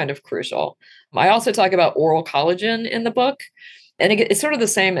that's kind of crucial. I also talk about oral collagen in the book. And it's sort of the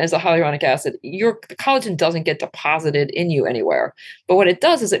same as the hyaluronic acid. The collagen doesn't get deposited in you anywhere. But what it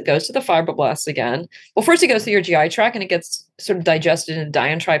does is it goes to the fibroblasts again. Well, first it goes through your GI tract and it gets sort of digested in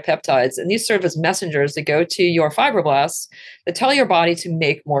diantripeptides. And these serve as messengers that go to your fibroblasts that tell your body to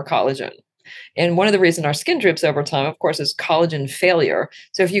make more collagen. And one of the reasons our skin droops over time, of course, is collagen failure.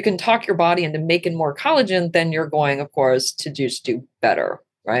 So if you can talk your body into making more collagen, then you're going, of course, to just do better,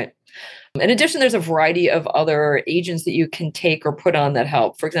 right? In addition, there's a variety of other agents that you can take or put on that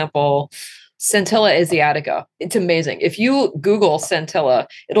help. For example, Centella asiatica. It's amazing. If you Google Centella,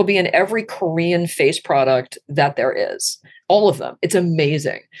 it'll be in every Korean face product that there is. All of them. It's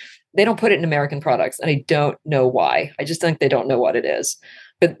amazing. They don't put it in American products, and I don't know why. I just think they don't know what it is.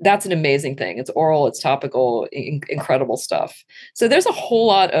 But that's an amazing thing. It's oral, it's topical, incredible stuff. So there's a whole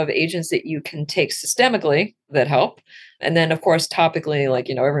lot of agents that you can take systemically that help. And then, of course, topically,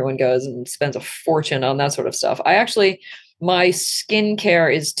 everyone goes and spends a fortune on that sort of stuff. My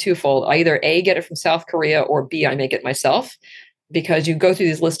skincare is twofold. I either A, get it from South Korea, or B, I make it myself. Because you go through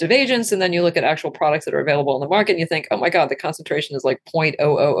these list of agents and then you look at actual products that are available on the market and you think, oh my God, the concentration is like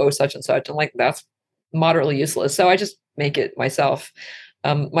 0.000 such and such. And that's moderately useless. So I just make it myself.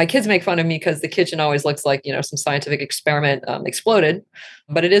 My kids make fun of me because the kitchen always looks like, some scientific experiment exploded,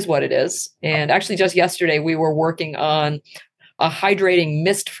 but it is what it is. And actually just yesterday, we were working on a hydrating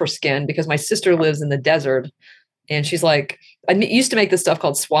mist for skin because my sister lives in the desert. And she's like, I used to make this stuff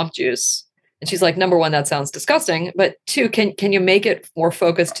called swamp juice. And she's like, number one, that sounds disgusting. But two, can you make it more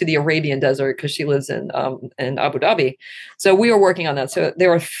focused to the Arabian desert? Because she lives in Abu Dhabi. So we were working on that. So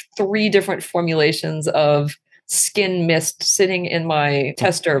there are 3 different formulations of skin mist sitting in my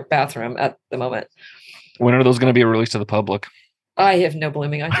tester bathroom at the moment. When are those going to be released to the public? I have no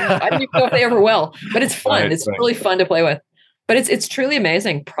blooming idea. I don't even know if they ever will, but it's fun. Right, it's really fun to play with. But it's truly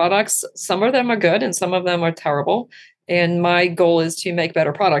amazing. Products, some of them are good and some of them are terrible. And my goal is to make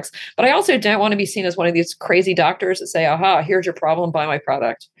better products. But I also don't want to be seen as one of these crazy doctors that say, aha, here's your problem, buy my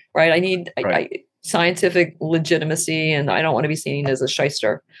product. Right? I need scientific legitimacy, and I don't want to be seen as a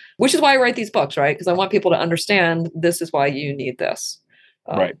shyster, which is why I write these books, right? Because I want people to understand this is why you need this.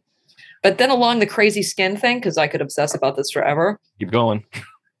 Right. But then along the crazy skin thing, because I could obsess about this forever. Keep going.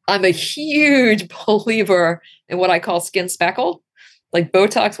 I'm a huge believer in what I call skin speckle. Like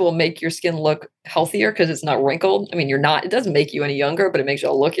Botox will make your skin look healthier because it's not wrinkled. I mean, it doesn't make you any younger, but it makes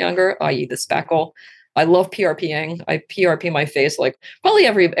you look younger, i.e. the speckle. I love PRPing. I PRP my face like probably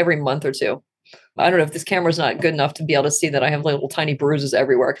every month or two. I don't know if this camera's not good enough to be able to see that I have little tiny bruises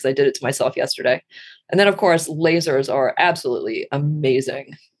everywhere because I did it to myself yesterday. And then, of course, lasers are absolutely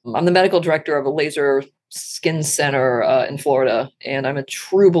amazing. I'm the medical director of a laser skin center in Florida, and I'm a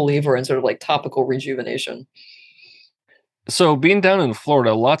true believer in sort of like topical rejuvenation. So being down in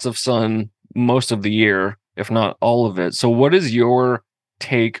Florida, lots of sun most of the year, if not all of it. So what is your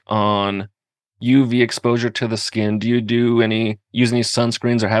take on UV exposure to the skin? Do you use any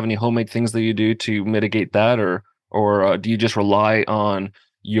sunscreens or have any homemade things that you do to mitigate that, or do you just rely on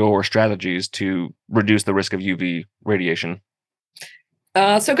your strategies to reduce the risk of UV radiation?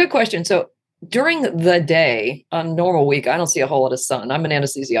 So good question. So during the day on a normal week, I don't see a whole lot of sun. I'm an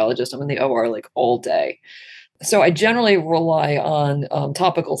anesthesiologist. I'm in the OR like all day. So I generally rely on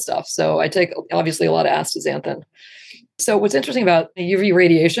topical stuff. So I take obviously a lot of astaxanthin. So what's interesting about UV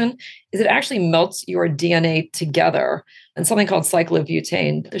radiation is it actually melts your DNA together in something called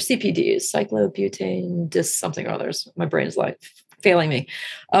cyclobutane. There's CPDs, cyclobutane, something or others. My brain is like failing me.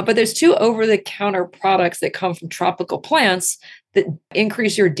 But there's 2 over-the-counter products that come from tropical plants that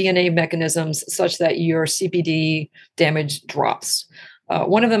increase your DNA mechanisms such that your CPD damage drops.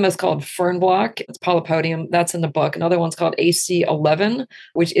 One of them is called fern block. It's polypodium. That's in the book. Another one's called AC11,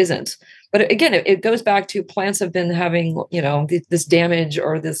 which isn't. But again, it goes back to plants have been having, this damage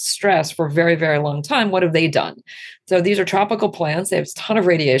or this stress for a very, very long time. What have they done? So these are tropical plants. They have a ton of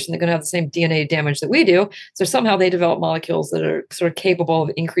radiation. They're going to have the same DNA damage that we do. So somehow they develop molecules that are sort of capable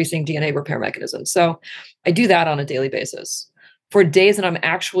of increasing DNA repair mechanisms. So I do that on a daily basis. For days that I'm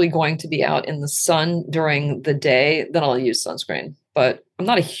actually going to be out in the sun during the day, then I'll use sunscreen. But I'm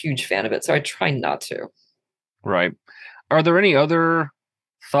not a huge fan of it, so I try not to. Right. Are there any other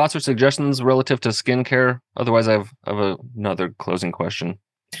thoughts or suggestions relative to skincare? Otherwise, I have another closing question.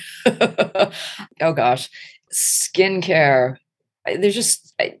 Oh, gosh. Skincare. There's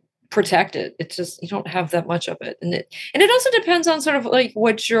just protect it. It's just, you don't have that much of it. And it also depends on sort of like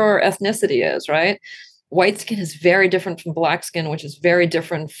what your ethnicity is, right? white skin is very different from black skin, which is very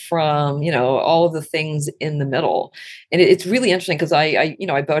different from, all of the things in the middle. And it's really interesting because I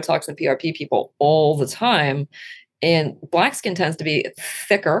Botox and PRP people all the time, and black skin tends to be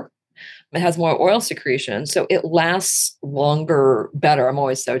thicker. It has more oil secretion, so it lasts longer, better. I'm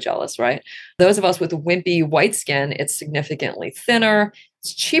always so jealous, right? Those of us with wimpy white skin, it's significantly thinner.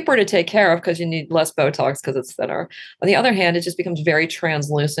 It's cheaper to take care of because you need less Botox because it's thinner. On the other hand, it just becomes very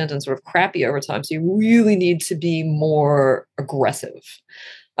translucent and sort of crappy over time. So you really need to be more aggressive.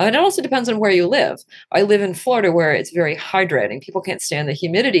 And it also depends on where you live. I live in Florida where it's very hydrating. People can't stand the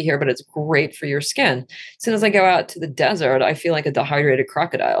humidity here, but it's great for your skin. As soon as I go out to the desert, I feel like a dehydrated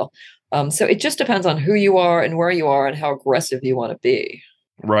crocodile. So it just depends on who you are and where you are and how aggressive you want to be.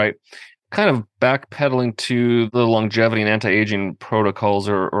 Right. Kind of backpedaling to the longevity and anti-aging protocols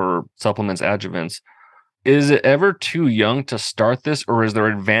or supplements, adjuvants. Is it ever too young to start this, or is there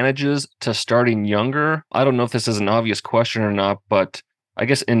advantages to starting younger? I don't know if this is an obvious question or not, but I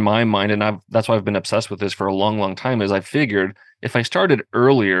guess in my mind, and that's why I've been obsessed with this for a long, long time, is I figured if I started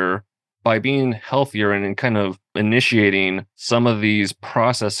earlier by being healthier and kind of initiating some of these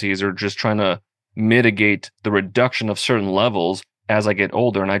processes or just trying to mitigate the reduction of certain levels as I get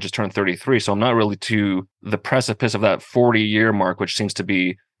older, and I just turned 33. So I'm not really to the precipice of that 40-year mark, which seems to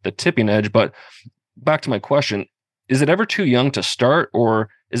be the tipping edge. But back to my question, is it ever too young to start, or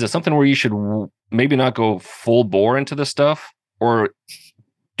is it something where you should maybe not go full bore into this stuff, or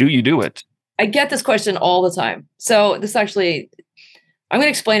do you do it? I get this question all the time. So this actually, I'm going to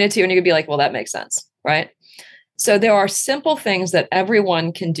explain it to you and you're going to be like, well, that makes sense, right? So there are simple things that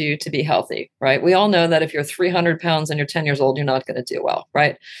everyone can do to be healthy, right? We all know that if you're 300 pounds and you're 10 years old, you're not going to do well,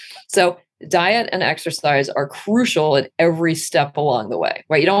 right? So diet and exercise are crucial at every step along the way,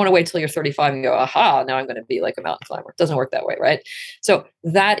 right? You don't want to wait till you're 35 and go, aha, now I'm going to be like a mountain climber. It doesn't work that way, right? So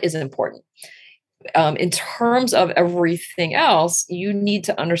that is important. In terms of everything else, you need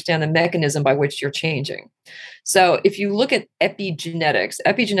to understand the mechanism by which you're changing. So if you look at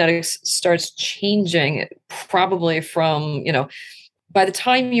epigenetics starts changing probably from, by the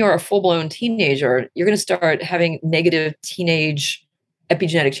time you're a full-blown teenager, you're going to start having negative teenage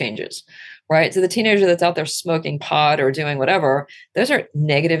epigenetic changes, right? So the teenager that's out there smoking pot or doing whatever, those are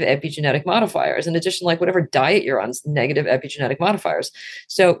negative epigenetic modifiers. In addition, like whatever diet you're on is negative epigenetic modifiers.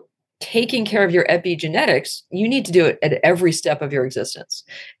 So taking care of your epigenetics, you need to do it at every step of your existence.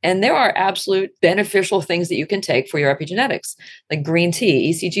 And there are absolute beneficial things that you can take for your epigenetics, like green tea,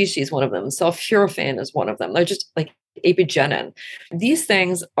 ECGC is one of them, sulforaphane is one of them. They're just like apigenin. These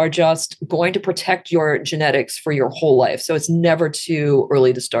things are just going to protect your genetics for your whole life. So it's never too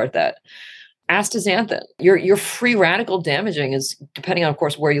early to start that. Astaxanthin, your free radical damaging is, depending on, of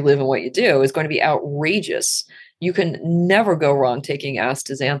course, where you live and what you do, is going to be outrageous. You can never go wrong taking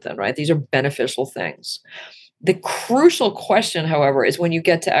astaxanthin, right? These are beneficial things. The crucial question, however, is when you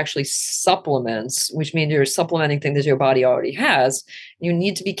get to actually supplements, which means you're supplementing things that your body already has, you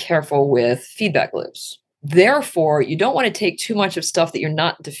need to be careful with feedback loops. Therefore, you don't want to take too much of stuff that you're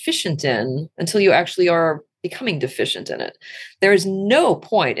not deficient in until you actually are becoming deficient in it. There is no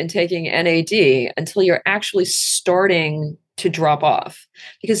point in taking NAD until you're actually starting to drop off,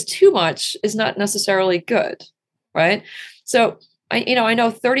 because too much is not necessarily good. Right. So I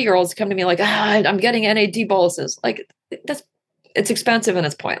know 30-year-olds come to me like, I'm getting NAD boluses. Like it's expensive and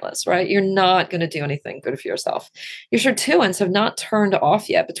it's pointless, right? You're not going to do anything good for yourself. Your sirtuins have not turned off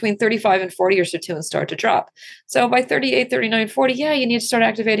yet. Between 35 and 40, your sirtuins start to drop. So by 38, 39, 40, you need to start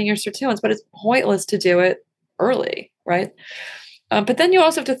activating your sirtuins, but it's pointless to do it early, right? But then you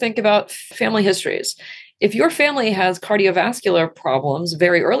also have to think about family histories. If your family has cardiovascular problems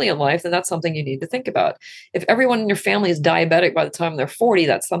very early in life, then that's something you need to think about. If everyone in your family is diabetic by the time they're 40,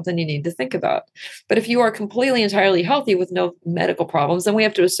 that's something you need to think about. But if you are completely entirely healthy with no medical problems, then we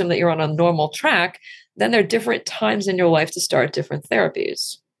have to assume that you're on a normal track. Then there are different times in your life to start different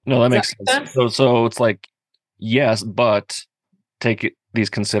therapies. No, that makes sense. So it's like, yes, but take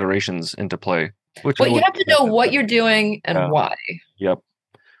these considerations into play. Well, you have to know what you're doing and why. Yep.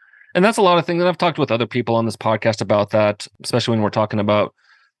 And that's a lot of things that I've talked with other people on this podcast about that, especially when we're talking about,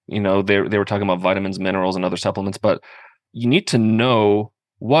 they were talking about vitamins, minerals, and other supplements, but you need to know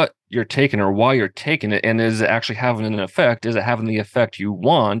what you're taking or why you're taking it. And is it actually having an effect? Is it having the effect you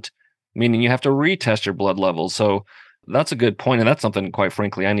want? Meaning you have to retest your blood levels. So that's a good point. And that's something, quite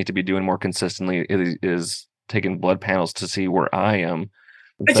frankly, I need to be doing more consistently is taking blood panels to see where I am.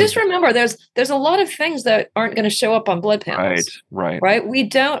 But just remember, there's a lot of things that aren't going to show up on blood panels. Right. We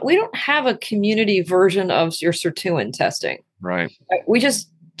don't have a community version of your sirtuin testing. Right. We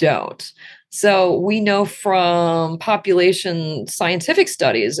just don't. So we know from population scientific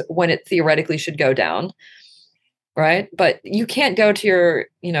studies when it theoretically should go down, right? But you can't go to your,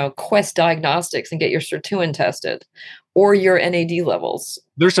 Quest Diagnostics and get your sirtuin tested or your NAD levels.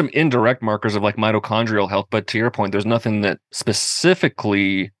 There's some indirect markers of like mitochondrial health, but to your point, there's nothing that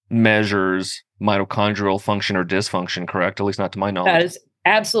specifically measures mitochondrial function or dysfunction, correct? At least not to my knowledge. That is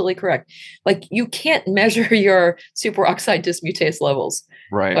absolutely correct. Like you can't measure your superoxide dismutase levels,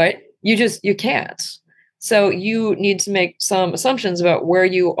 right? You can't. So you need to make some assumptions about where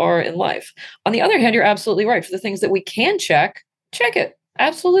you are in life. On the other hand, you're absolutely right. For the things that we can check it.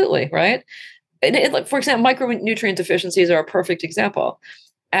 Absolutely, right? And for example, micronutrient deficiencies are a perfect example.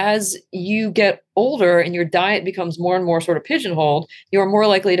 As you get older and your diet becomes more and more sort of pigeonholed, you're more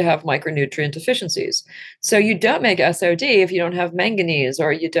likely to have micronutrient deficiencies. So you don't make SOD if you don't have manganese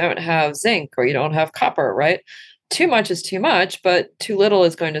or you don't have zinc or you don't have copper, right? Too much is too much, but too little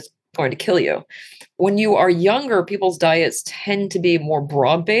is going to kill you. When you are younger, people's diets tend to be more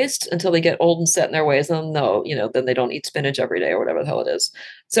broad-based until they get old and set in their ways. And then they don't eat spinach every day or whatever the hell it is.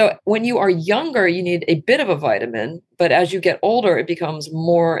 So when you are younger, you need a bit of a vitamin. But as you get older, it becomes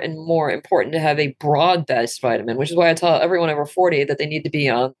more and more important to have a broad-based vitamin, which is why I tell everyone over 40 that they need to be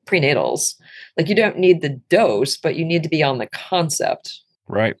on prenatals. Like you don't need the dose, but you need to be on the concept.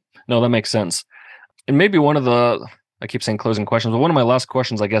 Right. No, that makes sense. And maybe I keep saying closing questions, but one of my last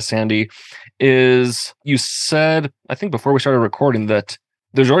questions, I guess, Sandy, is you said, I think before we started recording, that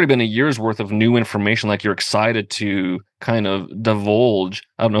there's already been a year's worth of new information, like you're excited to kind of divulge.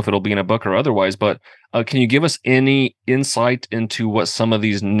 I don't know if it'll be in a book or otherwise, but can you give us any insight into what some of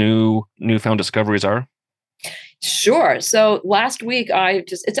these newfound discoveries are? Sure. So last week,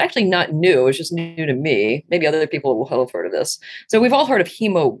 it's actually not new. It's just new to me. Maybe other people will have heard of this. So we've all heard of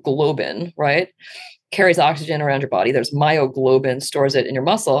hemoglobin, right? Carries oxygen around your body. There's myoglobin, stores it in your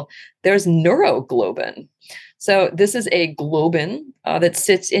muscle. There's neuroglobin. So this is a globin that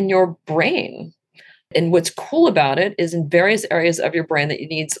sits in your brain. And what's cool about it is in various areas of your brain that you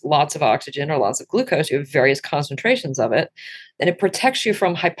need lots of oxygen or lots of glucose, you have various concentrations of it, and it protects you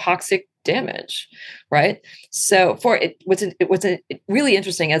from hypoxic damage, right? So what's really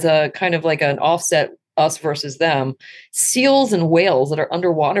interesting as a kind of like an offset, us versus them, seals and whales that are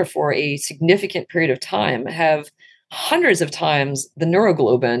underwater for a significant period of time have hundreds of times the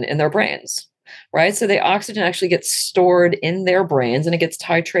neuroglobin in their brains, right? So the oxygen actually gets stored in their brains and it gets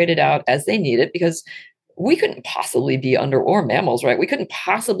titrated out as they need it, because we couldn't possibly be or mammals, right? We couldn't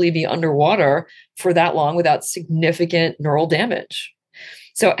possibly be underwater for that long without significant neural damage.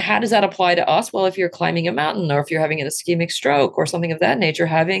 So how does that apply to us? Well, if you're climbing a mountain or if you're having an ischemic stroke or something of that nature,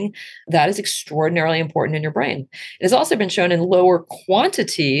 having that is extraordinarily important in your brain. It has also been shown in lower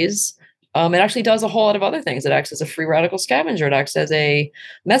quantities. It actually does a whole lot of other things. It acts as a free radical scavenger. It acts as a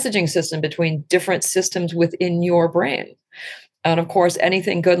messaging system between different systems within your brain. And of course,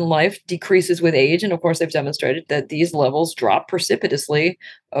 anything good in life decreases with age. And of course, they've demonstrated that these levels drop precipitously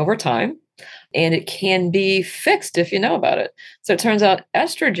over time. And it can be fixed if you know about it. So it turns out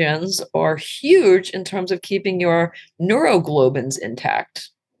estrogens are huge in terms of keeping your neuroglobins intact,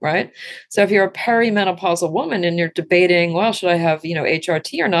 right? So if you're a perimenopausal woman and you're debating, well, should I have,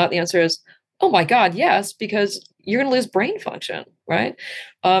 HRT or not? The answer is, oh my God, yes, because you're going to lose brain function, right?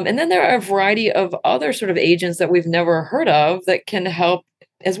 And then there are a variety of other sort of agents that we've never heard of that can help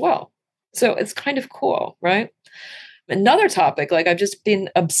as well. So it's kind of cool, right? Another topic, like I've just been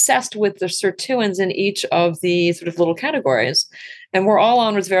obsessed with the sirtuins in each of the sort of little categories. And we're all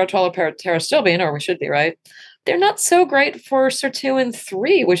on resveratrol or pterostilbene, or we should be, right? They're not so great for sirtuin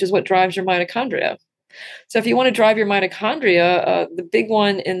 3, which is what drives your mitochondria. So if you want to drive your mitochondria, the big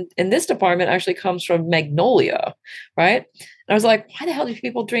one in this department actually comes from magnolia, right? And I was like, why the hell do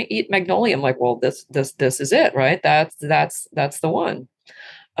people eat magnolia? I'm like, well, this is it, right? That's the one.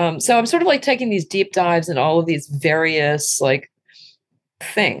 So I'm sort of like taking these deep dives in all of these various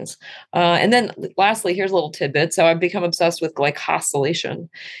things. And then lastly, here's a little tidbit. So I've become obsessed with glycosylation.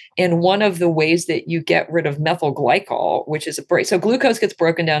 And one of the ways that you get rid of methyl glycol, which is so glucose gets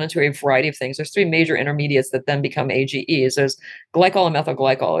broken down into a variety of things. There's 3 major intermediates that then become AGEs. There's glycol and methyl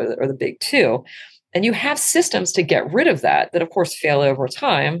glycol are the big 2. And you have systems to get rid of that of course fail over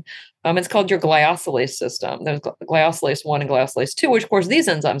time. It's called your glyosylase system. There's glyosylase 1 and glyosylase 2, which of course these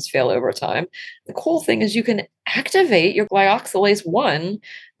enzymes fail over time. The cool thing is you can activate your glyosylase 1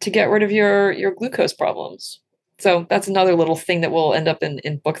 to get rid of your glucose problems. So that's another little thing that will end up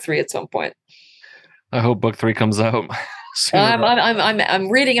in book 3 at some point. I hope book 3 comes out. I'm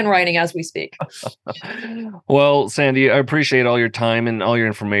reading and writing as we speak. Well, Sandy, I appreciate all your time and all your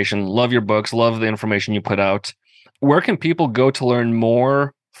information. Love your books. Love the information you put out. Where can people go to learn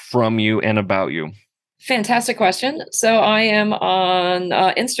more from you and about you? Fantastic question. So I am on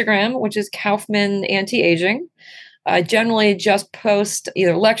Instagram, which is Kaufmann Anti-Aging. I generally just post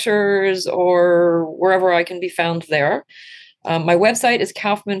either lectures or wherever I can be found there. My website is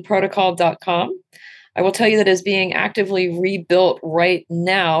kaufmannprotocol.com. I will tell you that it is being actively rebuilt right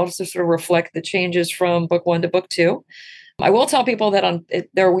now to sort of reflect the changes from book 1 to book 2. I will tell people that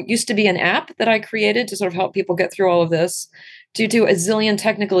there used to be an app that I created to sort of help people get through all of this. Due to a zillion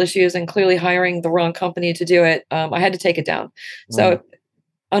technical issues and clearly hiring the wrong company to do it, I had to take it down. So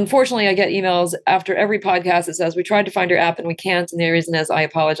unfortunately, I get emails after every podcast that says, we tried to find your app and we can't. And the reason is, I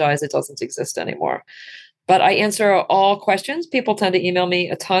apologize, it doesn't exist anymore. But I answer all questions. People tend to email me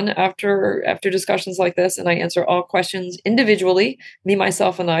a ton after discussions like this, and I answer all questions individually, me,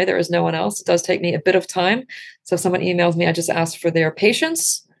 myself, and I. There is no one else. It does take me a bit of time. So if someone emails me, I just ask for their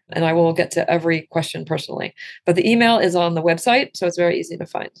patience, and I will get to every question personally. But the email is on the website, so it's very easy to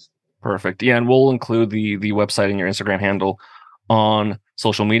find. Perfect. Yeah, and we'll include the website and your Instagram handle on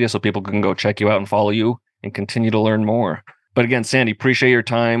social media so people can go check you out and follow you and continue to learn more. But again, Sandy, appreciate your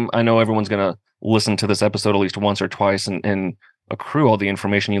time. I know everyone's going to listen to this episode at least once or twice and accrue all the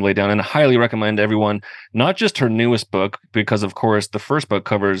information you lay down. And I highly recommend everyone, not just her newest book, because of course the first book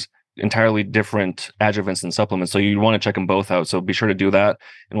covers entirely different adjuvants and supplements. So you want to check them both out. So be sure to do that.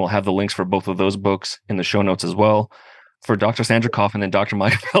 And we'll have the links for both of those books in the show notes as well. For Dr. Sandra Kaufmann and Dr.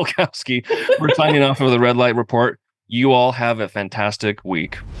 Mike Belkowski, we're signing off of the Red Light Report. You all have a fantastic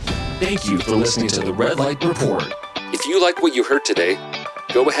week. Thank you for listening to the Red Light Report. If you liked what you heard today,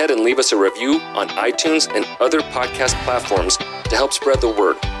 go ahead and leave us a review on iTunes and other podcast platforms to help spread the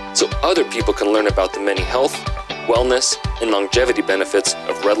word so other people can learn about the many health, wellness, and longevity benefits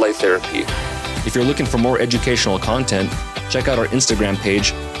of red light therapy. If you're looking for more educational content, check out our Instagram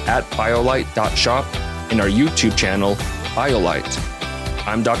page at biolight.shop and our YouTube channel, BioLight.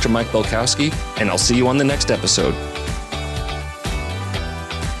 I'm Dr. Mike Belkowski, and I'll see you on the next episode.